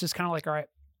least, it's just kind of like, all right,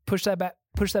 push that back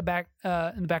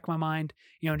in the back of my mind,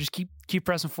 just keep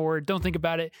pressing forward. Don't think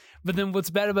about it. But then what's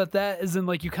bad about that is then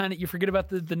like you forget about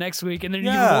the next week, and then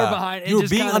you're even more behind. You're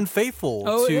being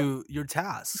unfaithful to your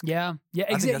task. Yeah.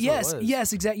 Exactly.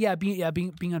 Yes. Exactly. Yeah.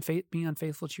 Being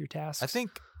unfaithful to your tasks. I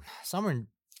think somewhere in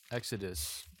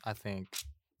Exodus,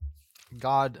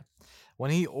 God,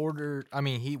 when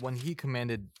he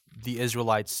commanded the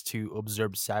Israelites to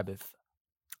observe Sabbath,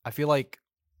 I feel like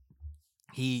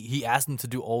he asked them to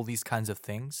do all these kinds of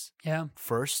things. Yeah.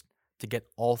 First, to get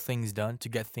all things done, to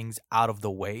get things out of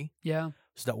the way. Yeah.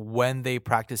 So that when they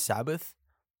practice Sabbath,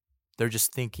 they're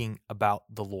just thinking about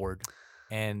the Lord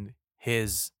and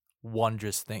his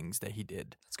wondrous things that he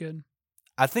did. That's good.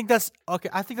 I think that's okay.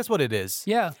 I think that's what it is.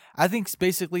 Yeah. I think it's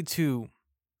basically to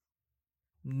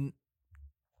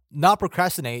not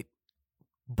procrastinate,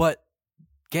 but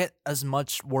get as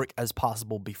much work as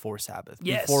possible before Sabbath.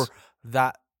 Yes. Before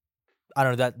that, I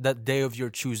don't know, that day of your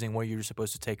choosing where you're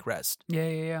supposed to take rest.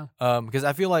 Yeah. Because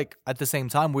I feel like at the same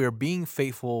time, we are being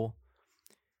faithful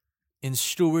in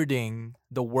stewarding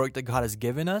the work that God has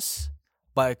given us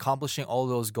by accomplishing all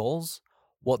those goals,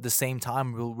 while at the same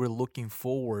time we're looking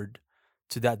forward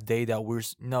to that day that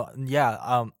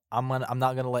I'm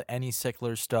not gonna let any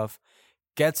secular stuff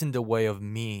gets in the way of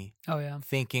me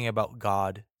thinking about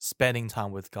God, spending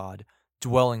time with God,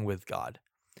 dwelling with God.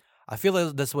 I feel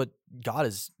like that's what God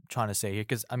is trying to say here,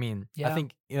 because I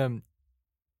think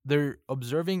they're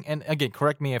observing, and again,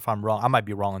 correct me if I'm wrong. I might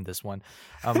be wrong on this one.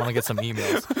 I'm gonna get some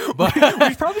emails, but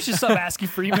we probably should stop asking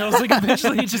for emails. Like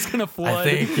eventually, it's just gonna flood.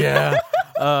 I think, yeah.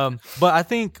 But I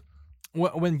think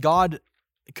when God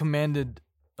commanded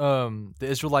the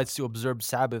Israelites to observe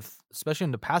Sabbath, especially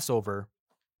in the Passover,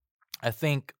 I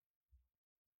feel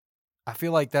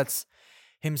like that's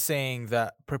him saying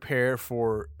that prepare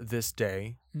for this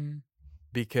day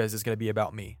because it's gonna be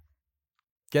about me.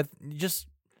 What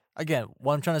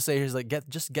I'm trying to say here is like get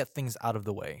things out of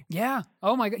the way. Yeah.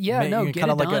 Oh my God. Yeah. Get kind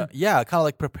of it like done. kind of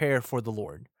like prepare for the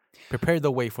Lord, prepare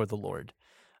the way for the Lord.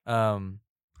 And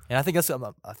I think that's.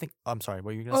 I'm sorry.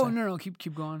 What are you gonna say? Oh no.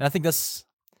 Keep going. And I think that's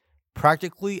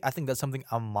practically. I think that's something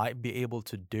I might be able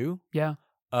to do. Yeah.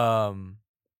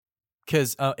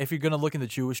 Because if you're gonna look in the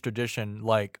Jewish tradition,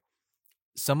 like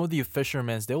some of the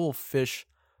fishermen, they will fish,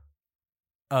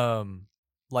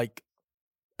 like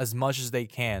as much as they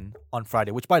can on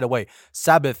Friday. Which, by the way,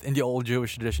 Sabbath in the old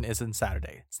Jewish tradition isn't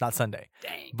Saturday; it's not Sunday.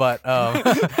 Dang. But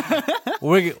I'm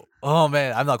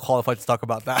not qualified to talk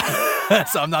about that,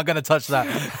 so I'm not gonna touch that.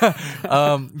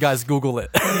 Guys, Google it.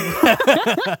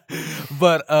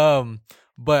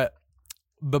 But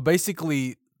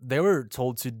basically, they were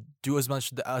told to do as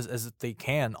much as they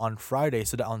can on Friday,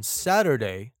 so that on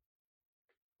Saturday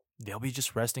they'll be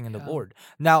just resting in the Lord.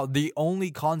 Now, the only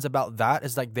cons about that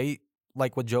is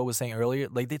like what Joe was saying earlier,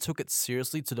 like they took it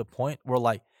seriously to the point where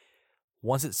like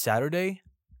once it's Saturday,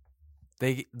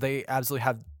 they absolutely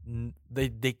have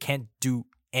they can't do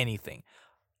anything.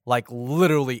 Like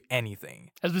literally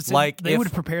anything. Like they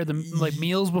would prepare them like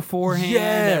meals beforehand,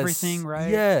 everything, right?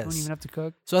 Yes. Don't even have to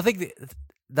cook. So I think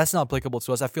that's not applicable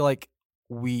to us. I feel like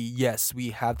we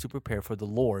have to prepare for the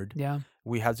Lord. Yeah.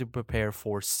 We have to prepare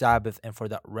for Sabbath and for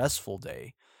that restful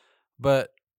day. But,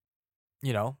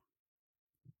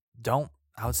 don't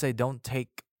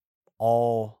take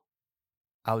all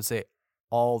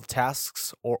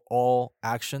tasks or all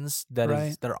actions that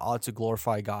are ought to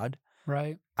glorify God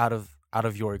out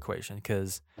of your equation,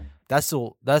 because that's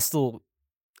still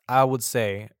I would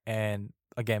say, and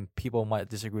again, people might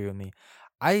disagree with me,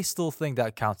 I still think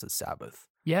that counts as Sabbath.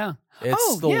 Yeah.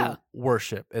 It's still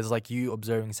worship. It's like you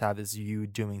observing Sabbath is you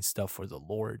doing stuff for the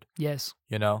Lord. Yes.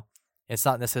 You know, it's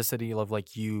not necessity of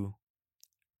like you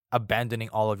abandoning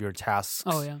all of your tasks.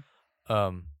 Oh yeah.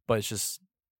 But it's just,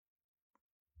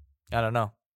 I don't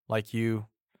know, like we're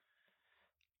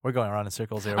going around in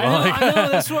circles here. I know.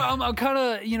 That's what I'm kind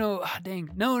of, dang.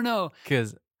 No.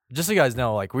 Because just so you guys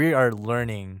know, like we are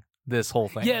learning this whole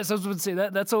thing. Yes, I was going to say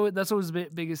that's always the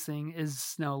biggest thing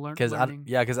is learning. Because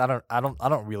I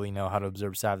don't really know how to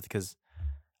observe Sabbath. Because,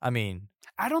 I mean,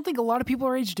 I don't think a lot of people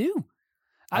our age do.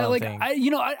 I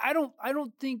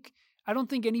don't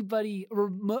think anybody or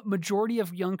majority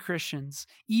of young Christians,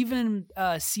 even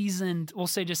seasoned, we'll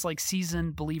say just like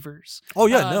seasoned believers. Oh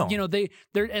yeah, no. They're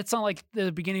it's not like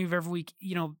the beginning of every week,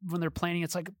 when they're planning,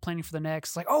 it's like planning for the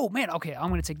next, like, oh man, okay, I'm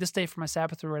going to take this day for my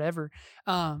Sabbath or whatever.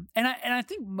 And I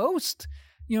think most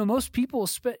people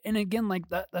and again, like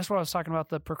that's what I was talking about,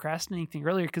 the procrastinating thing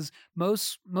earlier, because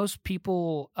most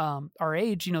people our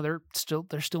age, they're still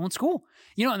in school,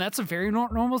 and that's a very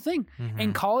normal thing. Mm-hmm.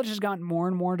 And college has gotten more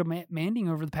and more demanding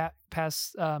over the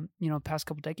past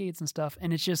couple decades and stuff.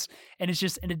 And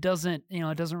it doesn't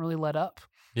really let up.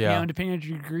 Yeah. Depending on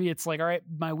your degree, it's like, all right,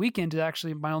 my weekend is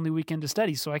actually my only weekend to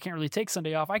study, so I can't really take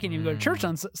Sunday off. I can't even go to church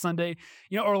on Sunday.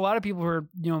 Or a lot of people who are,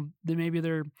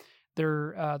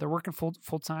 they're working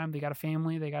full time. They got a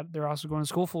family. They're also going to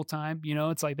school full time.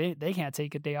 It's like they can't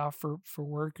take a day off for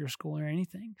work or school or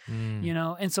anything.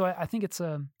 And so I think it's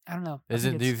I don't know.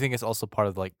 Do you think it's also part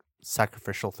of like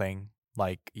sacrificial thing?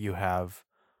 Like you have,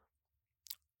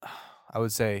 I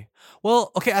would say,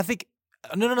 well, okay. I think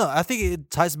no. I think it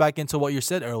ties back into what you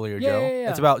said earlier, Joe. Yeah.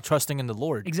 It's about trusting in the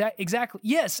Lord. Exactly.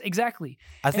 Yes, exactly.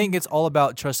 I think it's all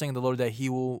about trusting in the Lord that He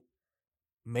will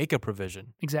make a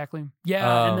provision. Exactly.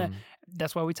 Yeah, and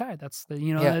that's why we tithe. That's the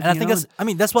and I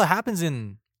think that's what happens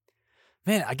in,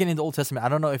 man, again in the Old Testament. I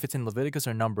don't know if it's in Leviticus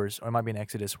or Numbers, or it might be in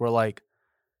Exodus, where like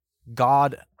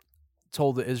God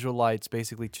told the Israelites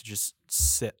basically to just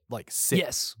sit.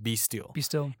 Yes. Be still.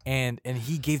 And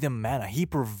He gave them manna. He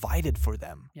provided for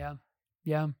them.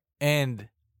 Yeah. And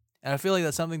I feel like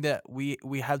that's something that we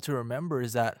have to remember,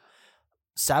 is that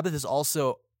Sabbath is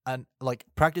also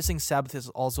practicing Sabbath is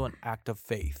also an act of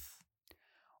faith.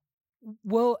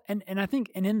 Well, and I think,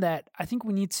 and in that, I think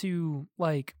we need to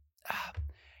when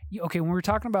we were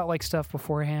talking about like stuff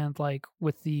beforehand, like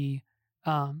with the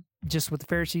just with the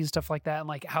Pharisees and stuff like that, and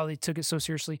like how they took it so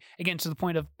seriously, again, to the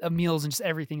point of meals and just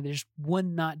everything, they just would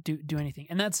not do anything.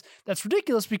 And that's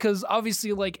ridiculous, because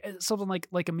obviously like something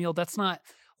like a meal, that's not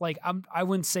like, I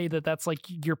wouldn't say that that's like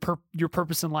your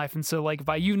purpose in life. And so like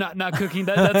by you not cooking,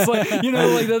 that's like,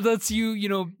 like that's you,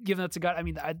 giving that to God. I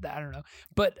mean, I don't know.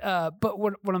 But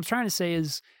what I'm trying to say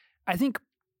is, I think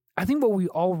what we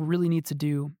all really need to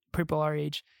do, people our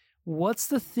age, what's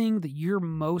the thing that you're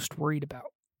most worried about?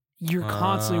 You're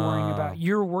constantly worrying about.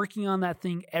 You're working on that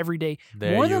thing every day.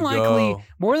 More than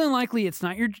likely,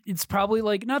 it's probably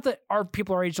like, not that our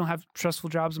people our age don't have stressful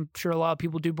jobs. I'm sure a lot of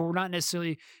people do, but we're not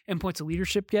necessarily in points of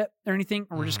leadership yet or anything.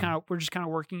 Or we're just kind of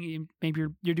working. Maybe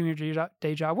you're doing your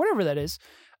day job, whatever that is.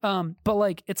 But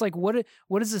like, it's like, what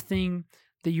is the thing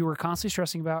that you were constantly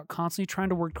stressing about, constantly trying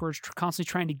to work towards, constantly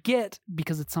trying to get,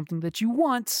 because it's something that you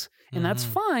want, and that's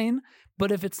fine.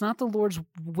 But if it's not the Lord's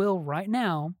will right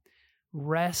now,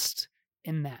 rest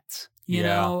in that, you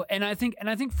know. And I think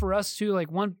for us too, like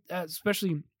one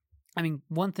thing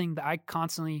that I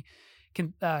constantly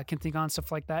can think on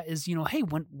stuff like that is, hey,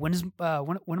 when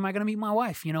am I going to meet my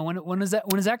wife? When is that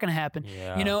going to happen?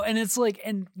 Yeah. And it's like,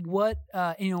 and what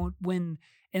when,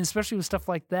 and especially with stuff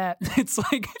like that, it's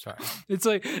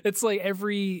like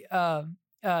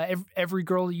every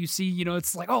girl that you see,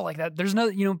 it's like, oh, like that, there's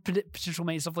no, potential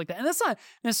mate, stuff like that. And that's not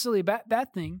necessarily a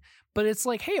bad thing, but it's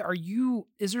like, hey,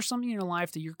 is there something in your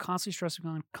life that you're constantly stressing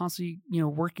on, constantly,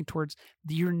 working towards,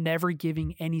 that you're never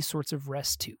giving any sorts of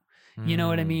rest to? You know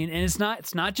what I mean? And it's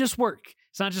not just work.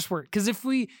 It's not just work.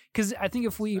 Because I think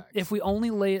if we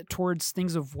only lay it towards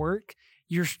things of work,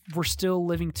 we're still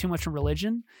living too much in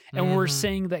religion, and we're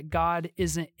saying that God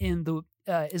isn't in the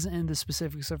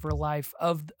specifics of our life,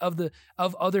 of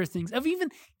other things, of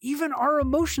even our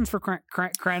emotions, for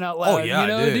crying out loud. Oh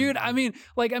yeah, dude. I mean,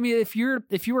 if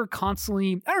you were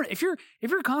constantly, I don't know, if you're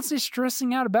constantly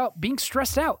stressing out about being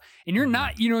stressed out, and you're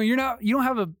not, you don't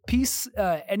have a peace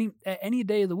any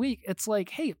day of the week. It's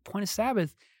like, hey, point of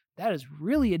Sabbath, that is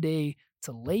really a day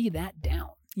to lay that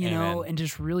down. And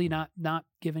just really not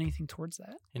give anything towards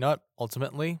that. You know what?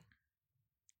 Ultimately,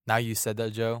 now you said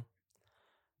that, Joe,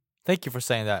 thank you for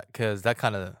saying that, because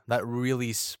that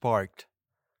really sparked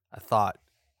a thought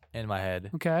in my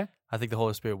head. Okay. I think the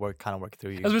Holy Spirit kind of worked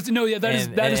through you. I was about to know, yeah, that is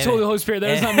And- totally the Holy Spirit.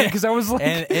 That is not me, because I was like,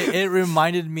 And it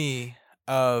reminded me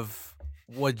of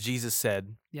what Jesus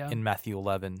said yeah, in Matthew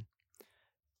 11.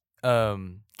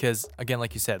 Because again,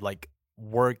 like you said, like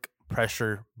work,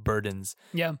 pressure, burdens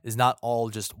yeah, is not all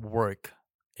just work.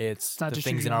 It's not the just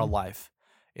things your in our job. life.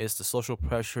 It's the social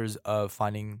pressures of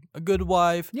finding a good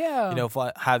wife, yeah, you know,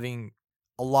 having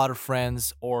a lot of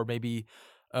friends, or maybe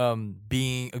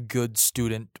being a good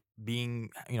student, being,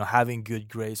 you know, having good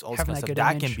grades, all this Having kind of that stuff. good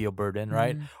That can image. be a burden,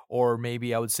 right? Mhm. Or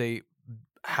maybe I would say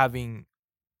having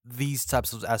these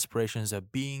types of aspirations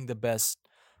of being the best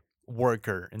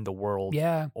worker in the world,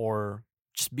 Yeah, or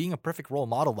just being a perfect role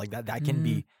model like that. That can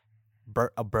be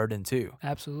a burden too.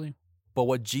 absolutely. But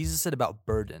what Jesus said about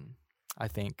burden, I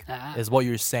think, Ah. is what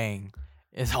you're saying.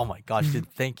 Is, oh my gosh,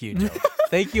 dude, thank you, Joe.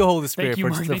 Thank you, Holy Spirit, Thank you,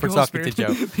 Mark. Thank for you, Holy talking to Spirit.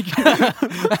 Joe. Thank you.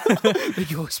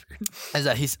 Thank you, Holy Spirit. Is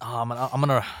that he's I'm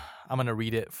gonna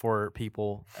read it for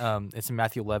people. It's in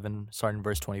Matthew 11, starting in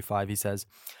verse 25. He says,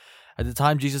 "At the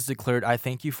time Jesus declared, 'I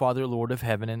thank you, Father, Lord of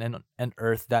heaven and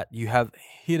earth, that you have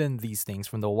hidden these things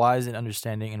from the wise and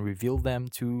understanding and revealed them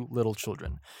to little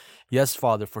children. Yes,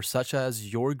 Father, for such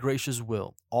as your gracious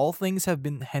will, all things have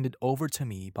been handed over to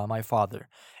me by my Father,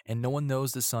 and no one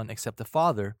knows the Son except the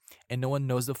Father, and no one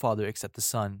knows the Father except the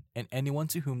Son, and anyone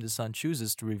to whom the Son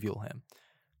chooses to reveal him.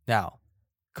 Now,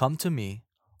 come to me,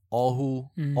 all who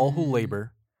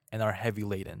labor and are heavy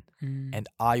laden, and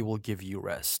I will give you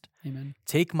rest. Amen.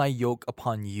 Take my yoke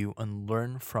upon you and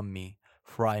learn from me,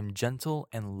 for I am gentle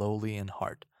and lowly in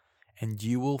heart, and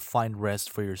you will find rest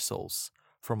for your souls.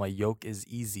 For my yoke is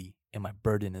easy and my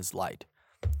burden is light."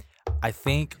 I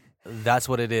think that's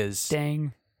what it is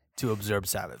Dang. to observe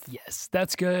Sabbath. Yes,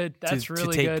 that's good. That's to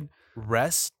really take good.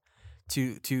 Rest,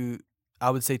 to I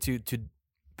would say to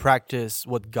practice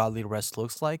what godly rest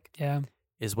looks like, Yeah.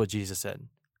 is what Jesus said.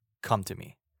 Come to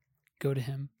me. Go to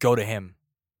him. Go to him.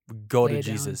 Go Lay to it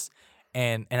down. Jesus.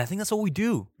 And I think that's what we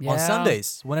do on Yeah.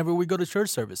 Sundays whenever we go to church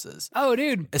services. Oh,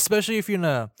 dude. Especially if you're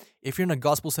in a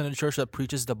gospel-centered church that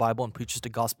preaches the Bible and preaches the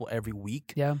gospel every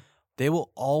week, Yeah. they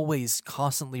will always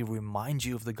constantly remind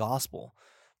you of the gospel,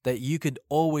 that you could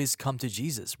always come to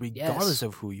Jesus regardless Yes.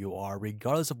 of who you are,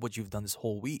 regardless of what you've done this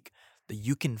whole week, that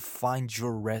you can find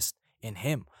your rest in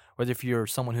him. Whether if you're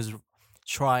someone who's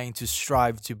trying to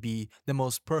strive to be the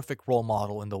most perfect role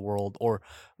model in the world, or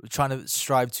trying to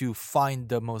strive to find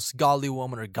the most godly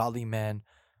woman or godly man,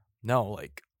 no,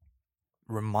 like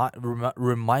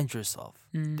remind yourself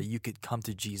that you could come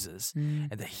to Jesus and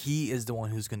that he is the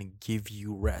one who's going to give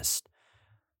you rest.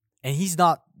 And he's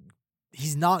not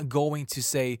going to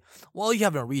say, well, you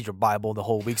haven't read your Bible the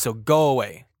whole week, so go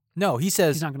away. No, he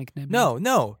says, He's not going to condemn you.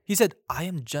 no. He said, I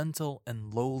am gentle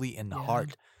and lowly in Yeah.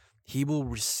 heart. He will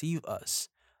receive us.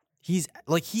 He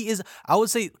is, I would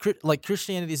say, like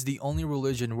Christianity is the only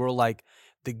religion where like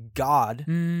the God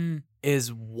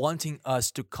is wanting us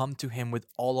to come to him with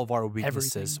all of our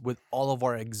weaknesses, Everything. with all of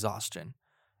our exhaustion,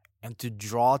 and to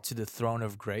draw to the throne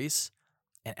of grace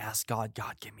and ask God,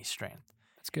 give me strength.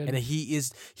 That's good. And he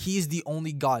is the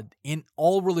only God in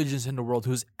all religions in the world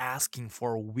who's asking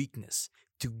for a weakness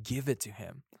to give it to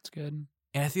him. That's good.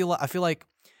 And I feel like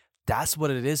that's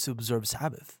what it is to observe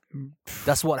Sabbath. Mm.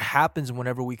 That's what happens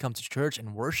whenever we come to church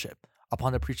and worship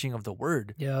upon the preaching of the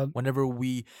word. Yeah. Whenever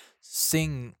we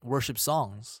sing worship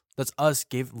songs, that's us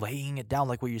laying it down,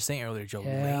 like what you're saying earlier, Joe.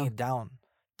 Yeah. Laying it down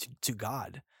to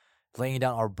God, laying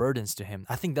down our burdens to him.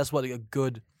 I think that's what a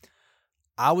good,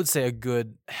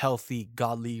 healthy,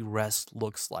 godly rest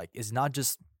looks like. It's not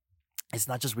just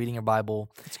reading your Bible.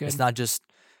 That's good. It's not just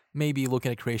maybe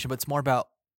looking at creation, but it's more about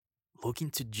looking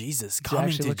to Jesus, coming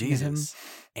actually to looking at him. Jesus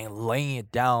and laying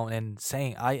it down and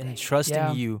saying, I entrust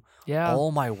in you Yeah.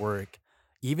 all my work.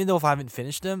 Even though if I haven't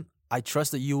finished them, I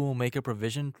trust that you will make a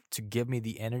provision to give me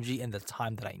the energy and the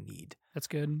time that I need. That's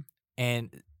good.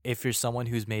 And if you're someone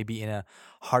who's maybe in a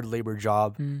hard labor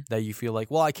job that you feel like,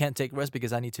 well, I can't take rest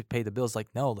because I need to pay the bills. Like,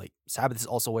 no, like Sabbath is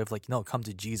also a way of like, no, come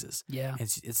to Jesus. Yeah.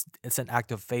 It's an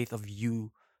act of faith of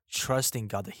you trusting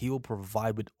God that he will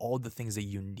provide with all the things that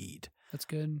you need. That's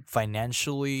good.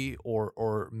 Financially,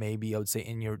 or maybe I would say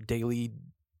in your daily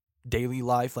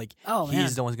life, like Oh, he's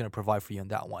man. the one who's going to provide for you in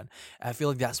that one. And I feel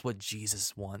like that's what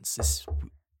Jesus wants, is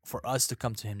for us to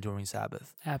come to him during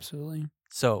Sabbath. Absolutely.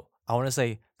 So I want to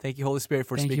say thank you, Holy Spirit,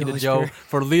 for Thank you, speaking to Holy Joe, Spirit.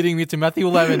 for leading me to Matthew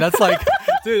 11. That's like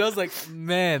Dude, I was like,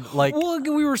 man, like well,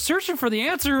 we were searching for the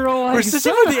answer. we're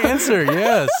searching for the answer.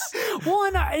 Yes. Well,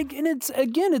 and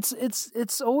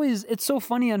it's always so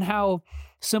funny on how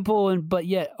simple and but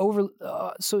yet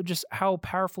so just how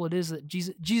powerful it is that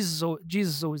Jesus is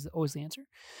always the answer,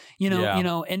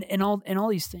 and all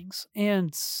these things.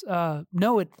 And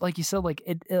no, it, like you said, like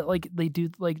it like they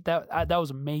do like that. That was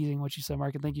amazing what you said,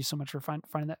 Mark, and thank you so much for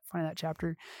finding that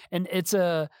chapter. And it's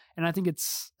and I think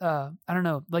it's I don't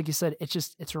know, like you said,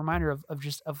 it's a reminder of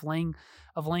laying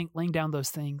down those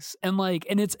things, and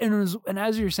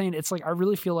as you're saying, it's like I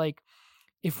really feel like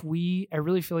if we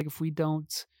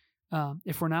don't,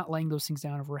 if we're not laying those things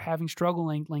down, if we're having struggle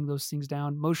laying those things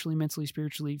down, emotionally, mentally,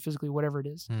 spiritually, physically, whatever it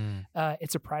is,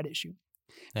 it's a pride issue,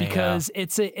 because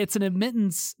it's an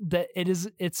admittance that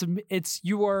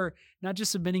you are not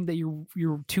just admitting that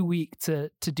you're too weak to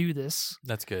do this.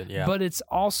 That's good. Yeah. But it's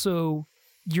also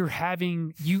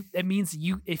it means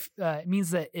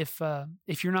that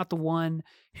if you're not the one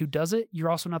who does it, you're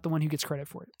also not the one who gets credit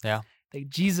for it. Yeah. Like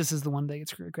Jesus is the one that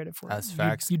gets credit for it. That's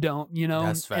facts. You don't,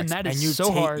 That's facts. And that is so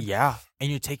hard. Yeah. And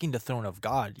you're taking the throne of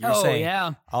God. You're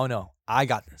saying, oh no, I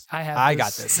got this. I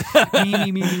got this.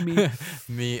 me.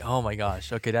 Me. Oh my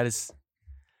gosh. Okay. That is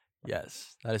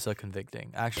so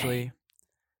convicting. Actually,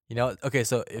 okay.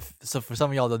 So for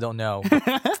some of y'all that don't know,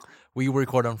 we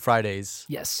record on Fridays.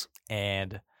 Yes.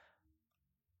 And,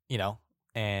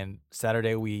 and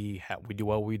Saturday we do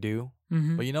what we do.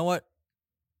 Mm-hmm. But you know what?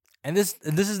 And this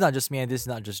is not just me, and this is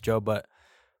not just Joe, but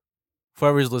for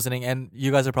whoever's listening, and you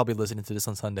guys are probably listening to this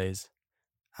on Sundays,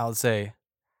 I would say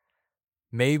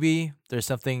maybe there's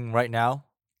something right now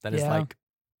that is like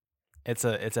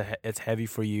it's heavy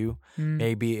for you.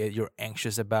 Maybe you're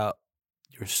anxious about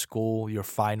your school, your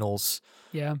finals,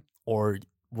 or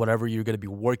whatever you're going to be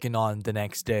working on the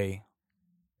next day.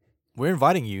 We're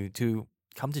inviting you to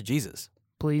come to Jesus.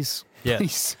 Please. Yeah.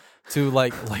 Please. To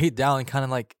like lay it down and kind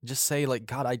of like just say like,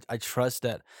 God, I trust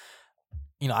that,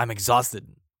 I'm exhausted.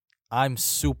 I'm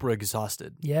super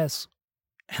exhausted. Yes.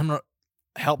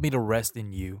 Help me to rest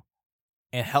in you,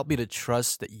 and help me to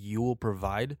trust that you will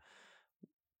provide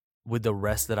with the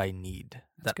rest that I need,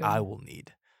 I will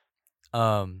need.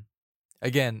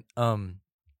 Again, one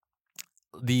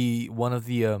of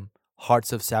the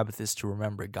hearts of Sabbath is to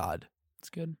remember God. It's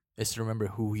good. It's to remember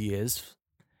who He is,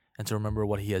 and to remember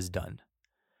what He has done.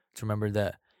 To remember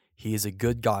that He is a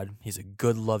good God. He's a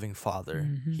good, loving Father.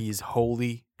 Mm-hmm. He is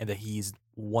holy, and that He is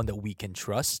one that we can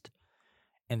trust,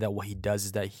 and that what He does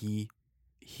is that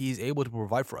He's able to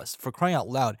provide for us. For crying out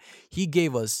loud, He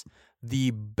gave us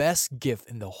the best gift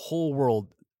in the whole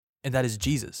world, and that is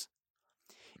Jesus.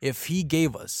 If He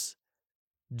gave us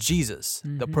Jesus,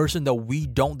 the person that we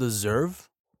don't deserve,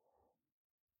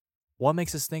 what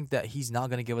makes us think that He's not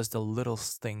going to give us the little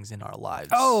things in our lives?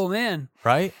 Oh, man.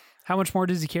 Right? How much more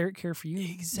does He care for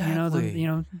you?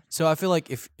 Exactly. So I feel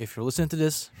like if you're listening to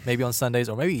this, maybe on Sundays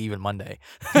or maybe even Monday,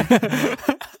 I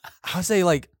would say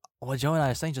like what Joe and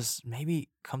I are saying, just maybe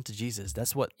come to Jesus.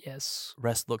 That's what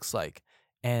rest looks like.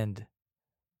 And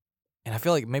I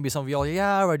feel like maybe some of y'all,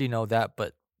 I already know that,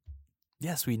 but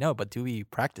yes, we know, but do we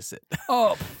practice it?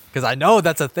 Oh, because I know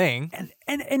that's a thing. And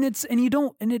you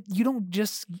don't even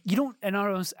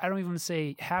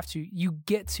say have to. You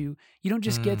get to. You don't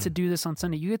just get to do this on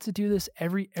Sunday. You get to do this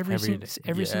every single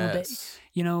day.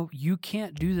 You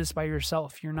can't do this by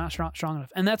yourself. You're not strong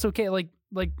enough, and that's okay. Like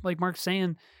Mark's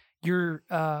saying, you're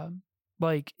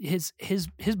like his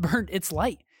burden. It's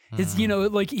light. It's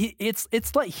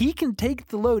it's like He can take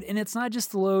the load, and it's not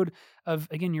just the load of,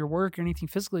 again, your work or anything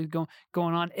physically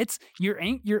going on. It's your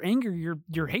anger,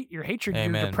 your hate, your hatred,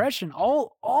 Amen. your depression,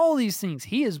 all these things.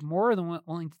 He is more than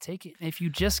willing to take it. And if you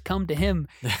just come to Him,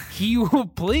 He will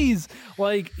please.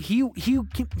 Like he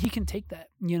can take that.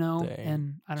 Dang.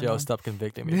 And I don't Joe, know. stop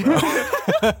convicting me, bro.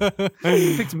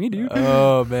 Convict me, dude.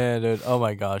 Oh man, dude. Oh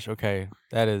my gosh. Okay,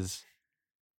 that is.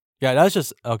 Yeah, that's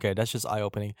just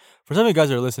eye-opening. For some of you guys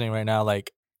that are listening right now,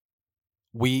 like,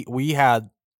 we're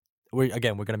going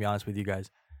to be honest with you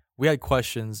guys. We had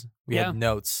questions, we had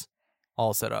notes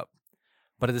all set up.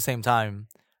 But at the same time,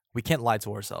 we can't lie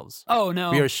to ourselves. Oh, no.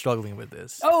 We are struggling with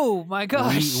this. Oh, my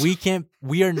gosh. We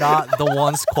are not the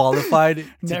ones qualified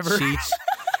to teach.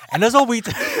 And that's all that's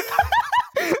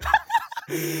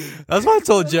why I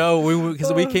told Joe,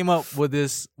 because we came up with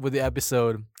the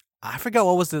episode. I forgot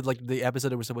what was the episode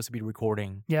that we're supposed to be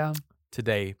recording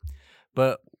today,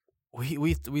 but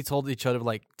we told each other,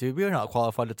 like, dude, we are not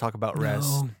qualified to talk about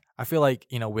rest. I feel like,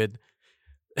 with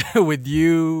with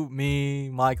you, me,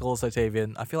 Michael,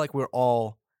 Satavian, I feel like we're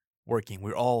all working.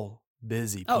 We're all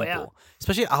busy people. Oh, yeah.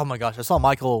 Especially, oh my gosh, I saw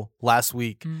Michael last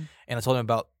week and I told him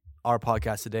about our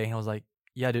podcast today, and I was like,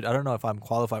 yeah, dude, I don't know if I'm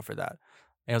qualified for that.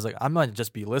 And I was like, I might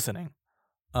just be listening.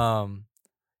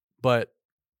 But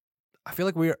I feel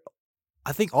like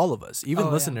I think all of us,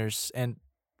 even listeners and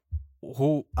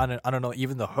who, I don't know,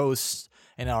 even the hosts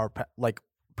and our like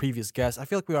previous guests, I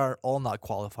feel like we are all not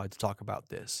qualified to talk about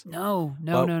this. No.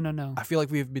 I feel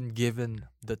like we've been given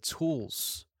the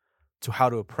tools to how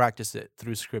to practice it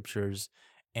through scriptures.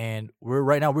 And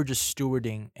right now we're just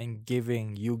stewarding and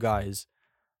giving you guys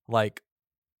like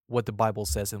what the Bible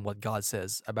says and what God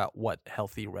says about what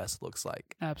healthy rest looks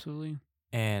like. Absolutely.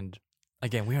 And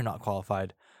again, we are not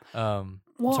qualified.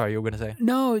 Well, sorry, you were gonna say?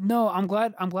 No. I'm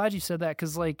glad you said that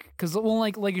because like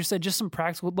you said, just some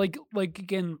practical like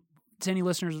again, to any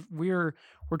listeners, we're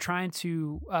trying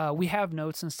to we have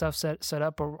notes and stuff set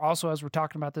up, but also as we're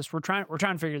talking about this, we're trying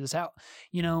to figure this out,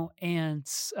 you know, and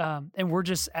we're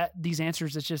just at these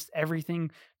answers. It's just everything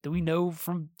that we know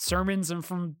from sermons and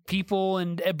from people,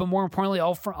 and but more importantly,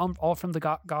 all from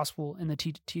the gospel and the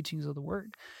teachings of the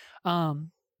word.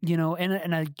 You know,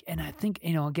 and I think,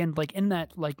 you know, again, like in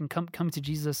that, like, and come to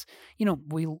Jesus, you know,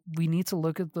 we need to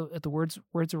look at the words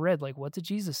are read. Like, what did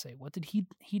Jesus say? What did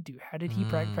he do? How did he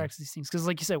practice these things? Because,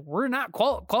 like you said, we're not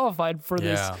qualified for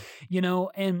this, you know.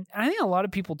 And I think a lot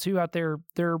of people too out there,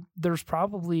 there's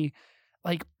probably,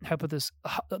 like, how about this,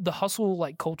 the hustle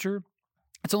like culture.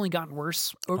 It's only gotten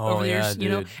worse over the years, you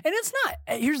know. And it's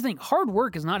not. Here's the thing: hard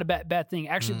work is not a bad thing.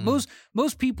 Actually,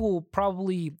 most people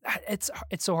probably it's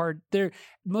so hard.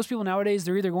 Most people nowadays,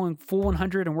 they're either going full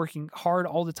 100 and working hard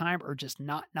all the time, or just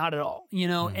not at all, you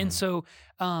know. And so,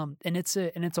 and it's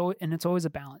always a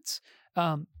balance.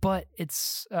 But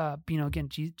it's you know, again,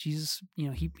 Jesus, you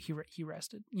know, he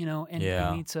rested, you know, and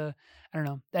we need to, I don't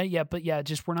know, but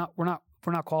just we're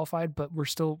not qualified, but we're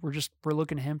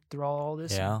looking to him through all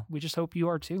this. Yeah. We just hope you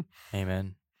are too.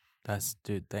 Amen.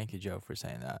 Dude, thank you, Joe, for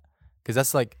saying that. Because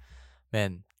that's like,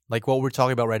 man, like what we're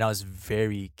talking about right now is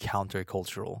very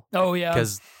countercultural. Oh yeah.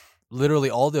 Because literally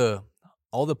all the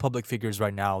public figures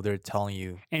right now, they're telling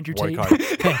you Andrew work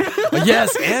Tate. hard.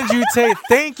 Yes, Andrew Tate.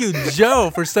 Thank you,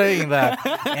 Joe, for saying that.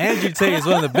 Andrew Tate is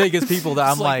one of the biggest people that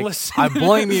I'm like, I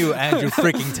blame you, Andrew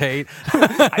freaking Tate.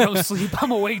 I don't sleep.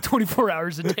 I'm awake 24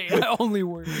 hours a day. I only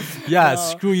work. Yeah,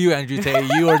 screw you, Andrew Tate.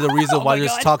 You are the reason why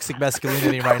there's toxic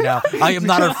masculinity right now. I am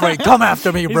not afraid. Come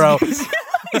after me, bro.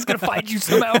 He's going to find you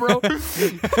somehow, bro.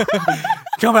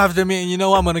 Come after me, and you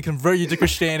know I'm going to convert you to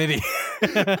Christianity.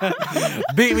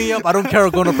 Beat me up. I don't care.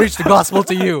 I'm going to preach the gospel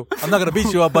to you. I'm not going to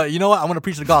beat you up, but you know what? I'm going to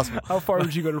preach the gospel. How far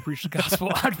would you go to preach the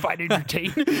gospel? I'd find Andrew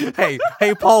Tate.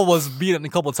 Hey, Paul was beaten a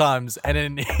couple times, and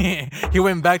then he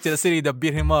went back to the city that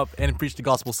beat him up and preached the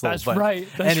gospel still. That's right.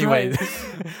 Anyway,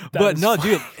 but no,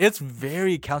 dude, it's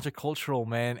very countercultural,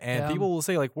 man. And people will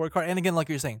say, like, work hard. And again, like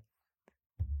you're saying,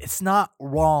 it's not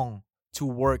wrong to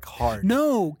work hard.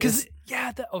 No, because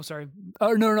sorry.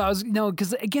 Oh no,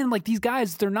 because again, like these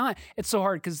guys, they're not. It's so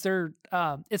hard because they're.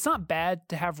 It's not bad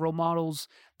to have role models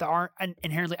that aren't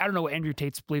inherently. I don't know what Andrew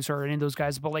Tate's beliefs are or any of those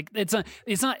guys, but like it's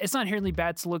not inherently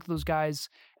bad to look at those guys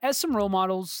as some role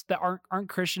models that aren't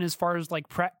Christian as far as like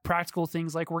practical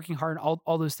things like working hard and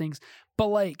all those things. But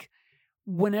like,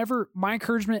 my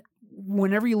encouragement,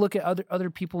 whenever you look at other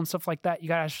people and stuff like that, you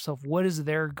gotta ask yourself, what is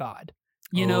their God?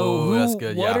 You know, that's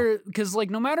good. Because like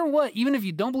no matter what, even if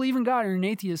you don't believe in God or you're an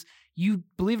atheist, you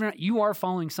believe it or not, you are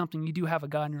following something. You do have a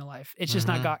God in your life. It's just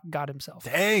not God himself.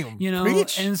 Dang, you know.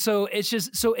 Preach. And so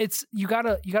it's you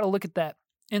gotta look at that.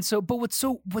 And so, but what's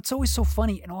always so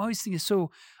funny, and I always think is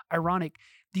so ironic.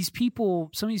 Some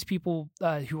of these people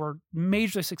who are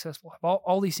majorly successful, have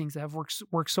all these things that have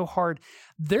worked so hard,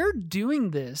 they're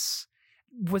doing this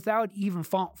without even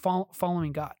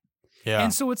following God. Yeah.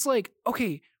 And so it's like,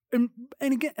 okay. And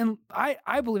again, and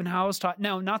I believe in how I was taught.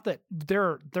 Now, not that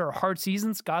there are hard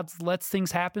seasons. God lets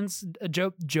things happen.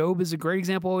 Job is a great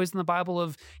example always in the Bible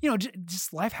of, you know,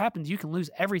 just life happens. You can lose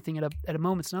everything at a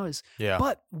moment's notice. Yeah.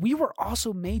 But we were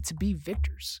also made to be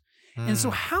victors. And so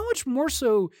how much more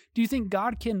so do you think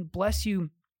God can bless you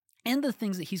and the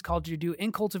things that he's called you to do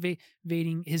in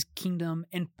cultivating his kingdom,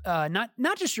 and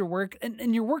not just your work,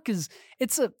 and your work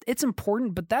it's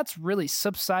important, but that's really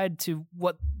subside to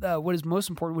what is most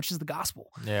important, which is the gospel.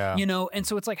 Yeah. You know, and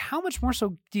so it's like, how much more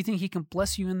so do you think he can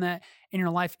bless you in that in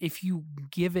your life if you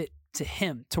give it to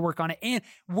him to work on it and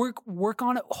work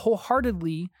on it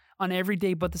wholeheartedly on every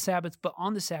day but the Sabbath, but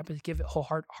on the Sabbath give it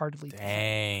wholeheartedly.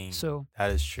 Dang. So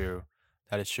that is true.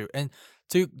 And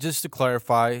to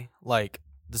clarify, like,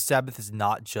 the Sabbath is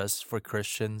not just for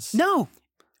Christians. No.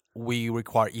 We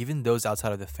require even those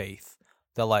outside of the faith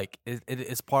that, like, it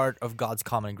is part of God's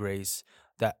common grace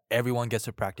that everyone gets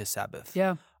to practice Sabbath.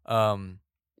 Yeah. Right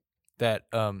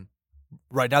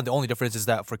now the only difference is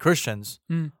that for Christians,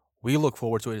 we look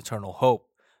forward to an eternal hope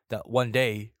that one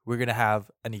day we're gonna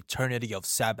have an eternity of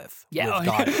Sabbath with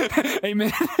God.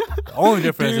 Amen. The only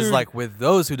difference is Dude. like with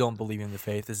those who don't believe in the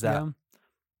faith is that Yeah.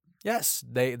 yes,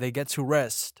 they get to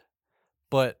rest,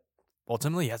 but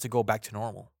ultimately you have to go back to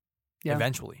normal Yeah.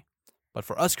 eventually. But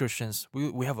for us Christians,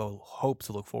 we have a hope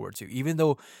to look forward to. Even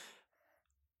though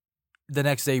the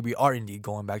next day we are indeed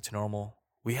going back to normal,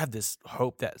 we have this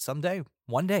hope that someday,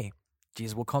 one day,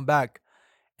 Jesus will come back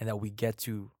and that we get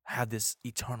to have this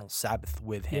eternal Sabbath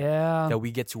with him. Yeah. That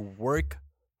we get to work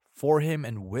for him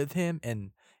and with him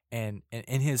and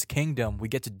in his kingdom we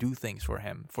get to do things for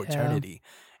him for Yeah. eternity.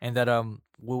 And that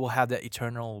we will have that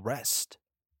eternal rest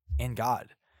in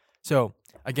God. So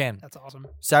again, That's awesome.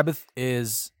 Sabbath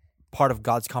is part of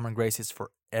God's common grace. It's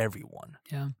for everyone.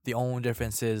 Yeah. The only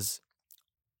difference is,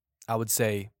 I would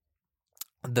say,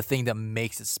 the thing that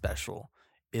makes it special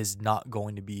is not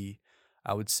going to be,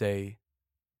 I would say,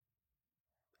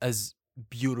 as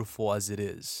beautiful as it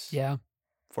is Yeah.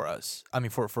 for us. I mean,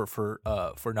 for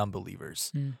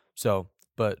non-believers. Mm. So,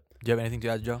 but do you have anything to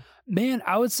add, Joe? Man,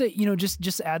 I would say,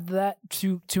 just add to that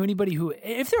to anybody who,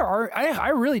 if there are, I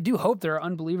really do hope there are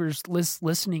unbelievers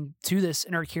listening to this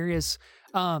and are curious.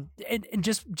 And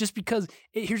just because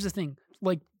here's the thing,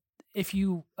 like if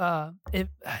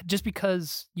just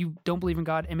because you don't believe in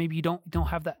God and maybe you don't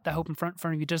have that hope in front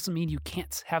of you doesn't mean you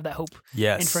can't have that hope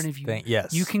Yes. in front of you.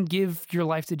 Yes. You can give your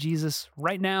life to Jesus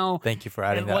right now. Thank you for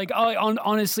adding And that. like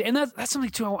honestly, and that's something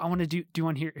too I want to do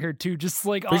on here too. Just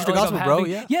like Preach the like gospel, I'm bro,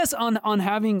 having- yeah. Yes, on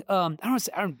having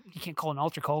you can't call it an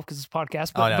altar call because it's a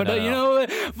podcast, but Oh, no,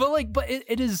 but no. but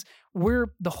it is where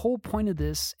the whole point of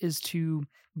this is to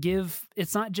give.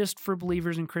 It's not just for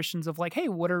believers and Christians of like, hey,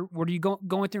 what are you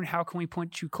going through and how can we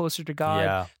point you closer to God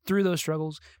Yeah. through those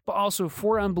struggles, but also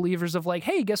for unbelievers of like,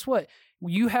 hey, guess what?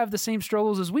 You have the same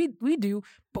struggles as we do,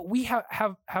 but we have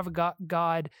a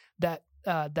God that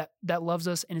that loves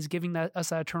us and is giving us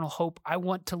that eternal hope. I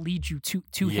want to lead you to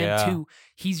Yeah. him too.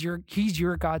 He's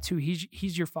your God too.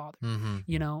 He's your father,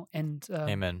 Mm-hmm. and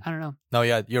Amen. I don't know. No,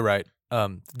 yeah, you're right.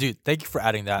 Dude, thank you for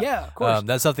adding that. Yeah, of course.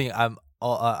 That's something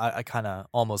I kind of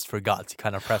almost forgot to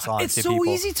kind of press on It's to so people.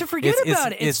 easy to forget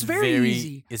about it. It's very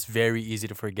easy. It's very easy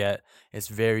to forget. It's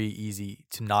very easy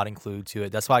to not include to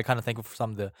it. That's why I kind of thankful for some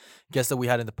of the guests that we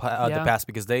had in the Yeah. past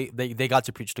because they got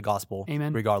to preach the gospel.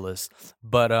 Amen. Regardless.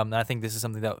 But I think this is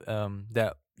something that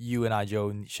that you and I,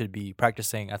 Joe, should be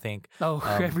practicing. I think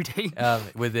Every day.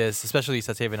 with this, especially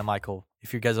Satavian and Michael.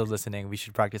 If you guys are listening, we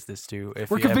should practice this too. If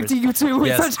We're you ever- convicting you too. It's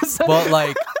Yes, not just- but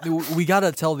like we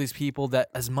gotta tell these people that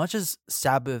as much as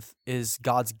Sabbath is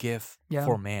God's gift Yeah.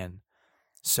 for man,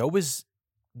 so is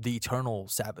the eternal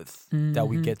Sabbath that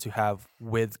we Mhm. get to have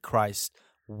with Christ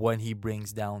when He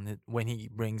brings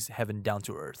heaven down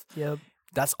to earth. Yep.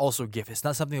 That's also a gift. It's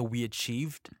not something that we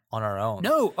achieved on our own.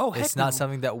 No. Oh, heck it's not no.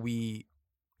 something that we,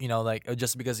 like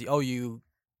just because you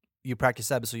practice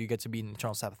Sabbath so you get to be in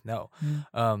eternal Sabbath. No,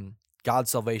 Mm.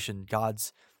 God's salvation,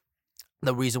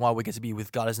 the reason why we get to be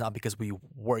with God is not because we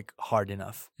work hard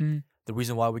enough. Mm. The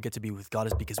reason why we get to be with God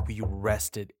is because we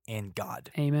rested in God.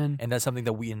 Amen. And that's something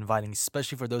that we inviting,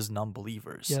 especially for those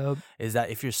non-believers, Yep. is that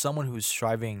if you're someone who's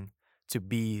striving to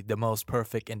be the most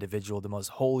perfect individual, the most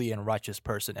holy and righteous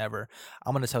person ever,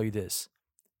 I'm going to tell you this.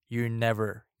 You're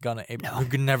never gonna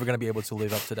be able to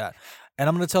live up to that. And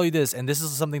I'm going to tell you this, and this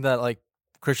is something that like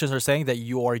Christians are saying, that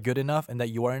you are good enough and that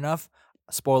you are enough.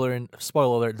 Spoiler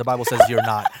alert, the Bible says you're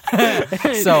not.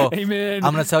 So Amen.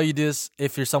 I'm gonna tell you this: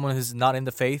 if you're someone who's not in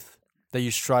the faith, that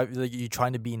you're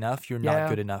trying to be enough, you're not Yeah.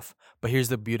 good enough. But here's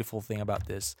the beautiful thing about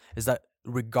this: is that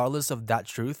regardless of that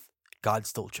truth, God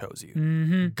still chose you.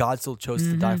 Mm-hmm. God still chose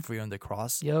to die for you on the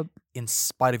cross, Yep. in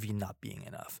spite of you not being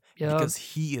enough, Yep. because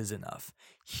He is enough.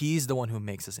 He's the one who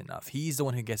makes us enough. He's the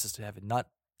one who gets us to heaven, not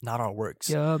our works.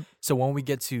 Yep. So when we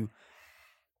get to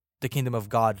the kingdom of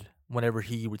God, whenever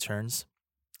He returns,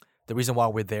 the reason why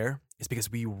we're there is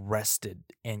because we rested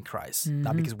in Christ,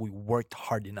 not Mhm. because we worked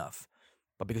hard enough,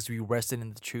 but because we rested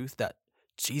in the truth that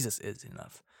Jesus is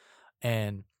enough.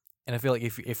 And I feel like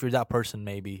if you're that person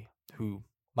maybe who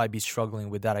might be struggling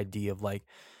with that idea of like,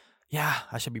 yeah,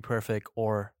 I should be perfect,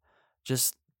 or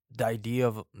just the idea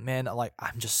of, man, like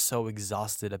I'm just so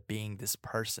exhausted of being this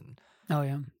person. Oh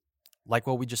yeah. Like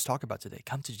what we just talked about today,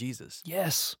 come to Jesus.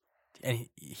 Yes. And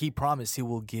he promised He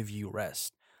will give you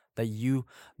rest. That you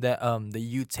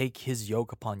take His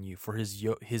yoke upon you, for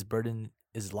His burden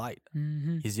is light.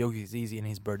 Mm-hmm. His yoke is easy and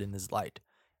His burden is light.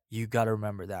 You gotta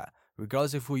remember that,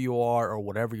 regardless of who you are or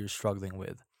whatever you're struggling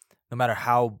with, no matter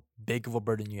how big of a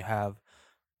burden you have,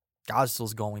 God's still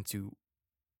going to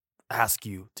ask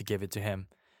you to give it to Him.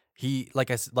 He,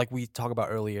 like we talked about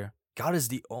earlier, God is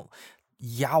the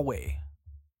Yahweh.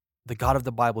 the God of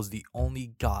the Bible is the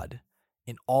only God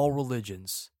in all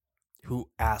religions who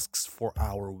asks for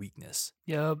our weakness.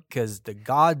 Yep. Because the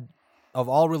God of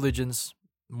all religions,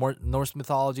 Norse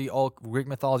mythology, all Greek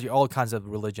mythology, all kinds of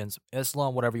religions,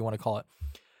 Islam, whatever you want to call it,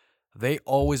 they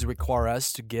always require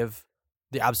us to give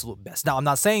the absolute best. Now, I'm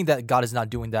not saying that God is not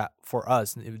doing that for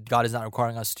us. God is not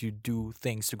requiring us to do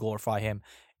things to glorify Him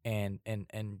and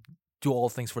do all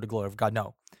things for the glory of God.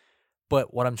 No.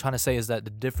 But what I'm trying to say is that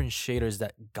the differentiator is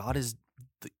that God is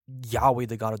Yahweh,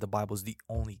 the God of the Bible, is the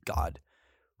only God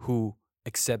who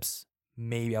accepts,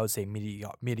 maybe I would say,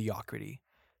 mediocrity.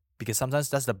 Because sometimes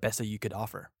that's the best that you could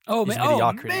offer. Oh, man.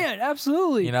 Mediocrity. Oh, man,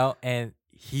 absolutely. You know, and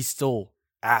He still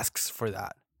asks for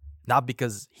that. Not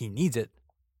because He needs it,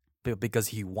 but because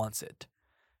He wants it.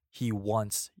 He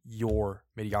wants your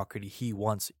mediocrity. He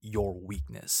wants your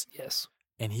weakness. Yes.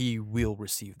 And He will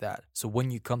receive that. So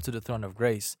when you come to the throne of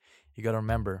grace, you got to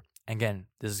remember, again,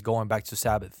 this is going back to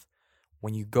Sabbath.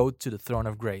 When you go to the throne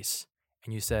of grace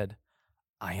and you said,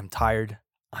 I am tired,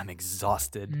 I'm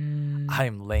exhausted, I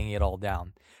am laying it all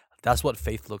down. That's what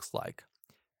faith looks like.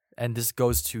 And this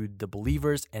goes to the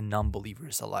believers and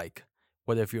non-believers alike.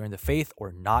 Whether if you're in the faith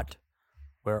or not,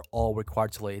 we're all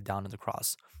required to lay it down on the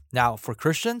cross. Now, for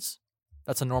Christians,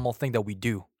 that's a normal thing that we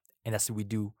do. And that's what we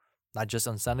do not just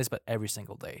on Sundays, but every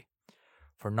single day.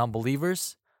 For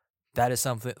non-believers, that is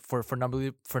something, for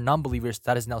non-believers,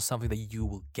 that is now something that you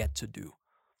will get to do.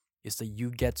 It's that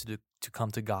you get to come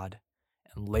to God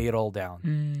and lay it all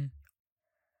down.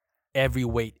 Every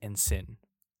weight and sin,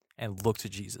 and look to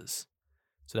Jesus.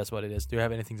 So that's what it is. Do you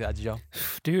have anything to add, Joe?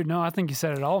 Dude, no, I think you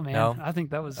said it all, man. No? I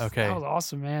think that was Okay. That was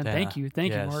awesome, man. Yeah. Thank you,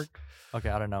 Mark. Okay,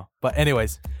 I don't know. But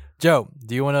anyways, Joe,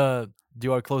 do you want to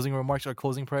do our closing remarks, our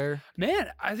closing prayer? Man,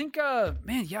 I think let's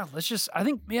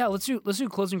do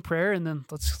closing prayer and then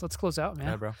let's close out, man.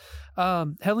 Yeah,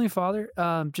 bro. Heavenly Father,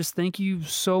 just thank you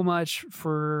so much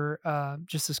for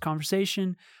just this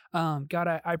conversation.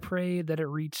 God, I pray that it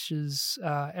reaches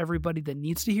everybody that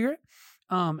needs to hear it.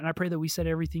 And I pray that we said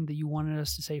everything that you wanted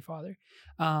us to say, Father.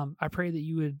 I pray that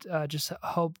you would just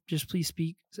please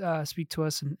speak to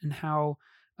us and how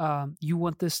you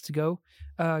want this to go,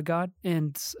 God.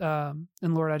 And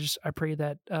Lord, I pray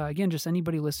that, again, just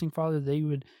anybody listening, Father, they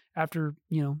would, after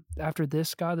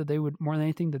this, God, that they would, more than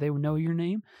anything, that they would know your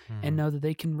name and know that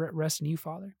they can rest in you,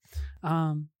 Father.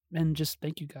 And just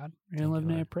thank you, God. In your love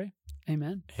name I pray.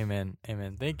 Amen. Amen.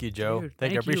 Thank you, Joe. Dude,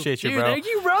 thank you. I appreciate you, bro. Thank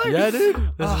you, brother. Yeah, dude.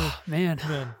 Man,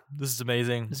 this is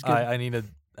amazing. This is good. I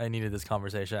needed this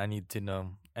conversation. I need to know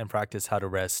and practice how to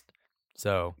rest.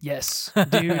 So yes,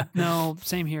 dude. No,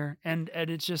 same here. And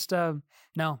it's just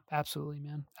no, absolutely,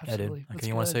 man. Absolutely. Okay,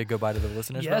 you want to say goodbye to the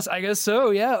listeners? Yes, bro? I guess so.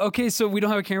 Yeah. Okay, so we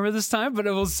don't have a camera this time, but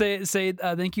I will say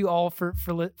thank you all for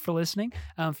listening.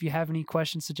 If you have any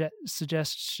questions,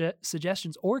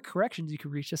 suggestions, or corrections, you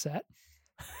can reach us at.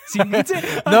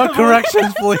 No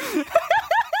corrections, please.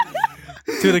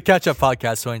 To the Catch Up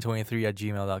Podcast 2023 at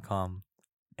gmail.com.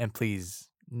 And please,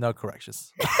 no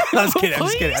corrections. I'm just kidding.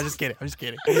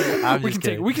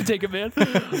 We can take it, man.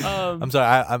 I'm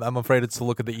sorry. I'm afraid to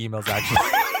look at the emails, actually.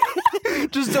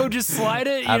 just slide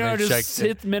it. Just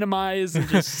hit minimize and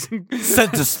just send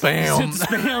to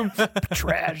spam.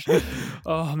 Trash.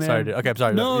 Oh man. Sorry, dude. Okay, I'm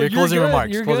sorry. No, Your closing good.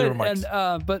 remarks. You're closing good. remarks.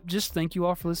 And but just thank you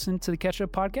all for listening to the Catch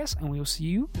Up Podcast, and we will see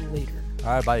you later.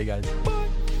 All right, bye, you guys.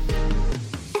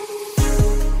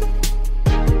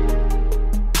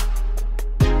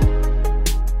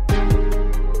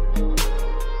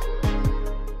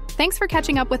 Thanks for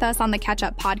catching up with us on the Catch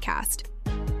Up Podcast.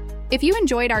 If you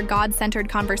enjoyed our God-centered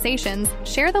conversations,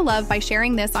 share the love by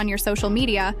sharing this on your social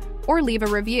media or leave a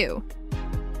review.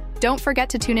 Don't forget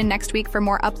to tune in next week for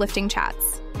more uplifting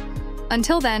chats.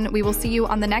 Until then, we will see you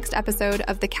on the next episode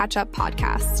of the Catch Up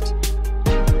Podcast.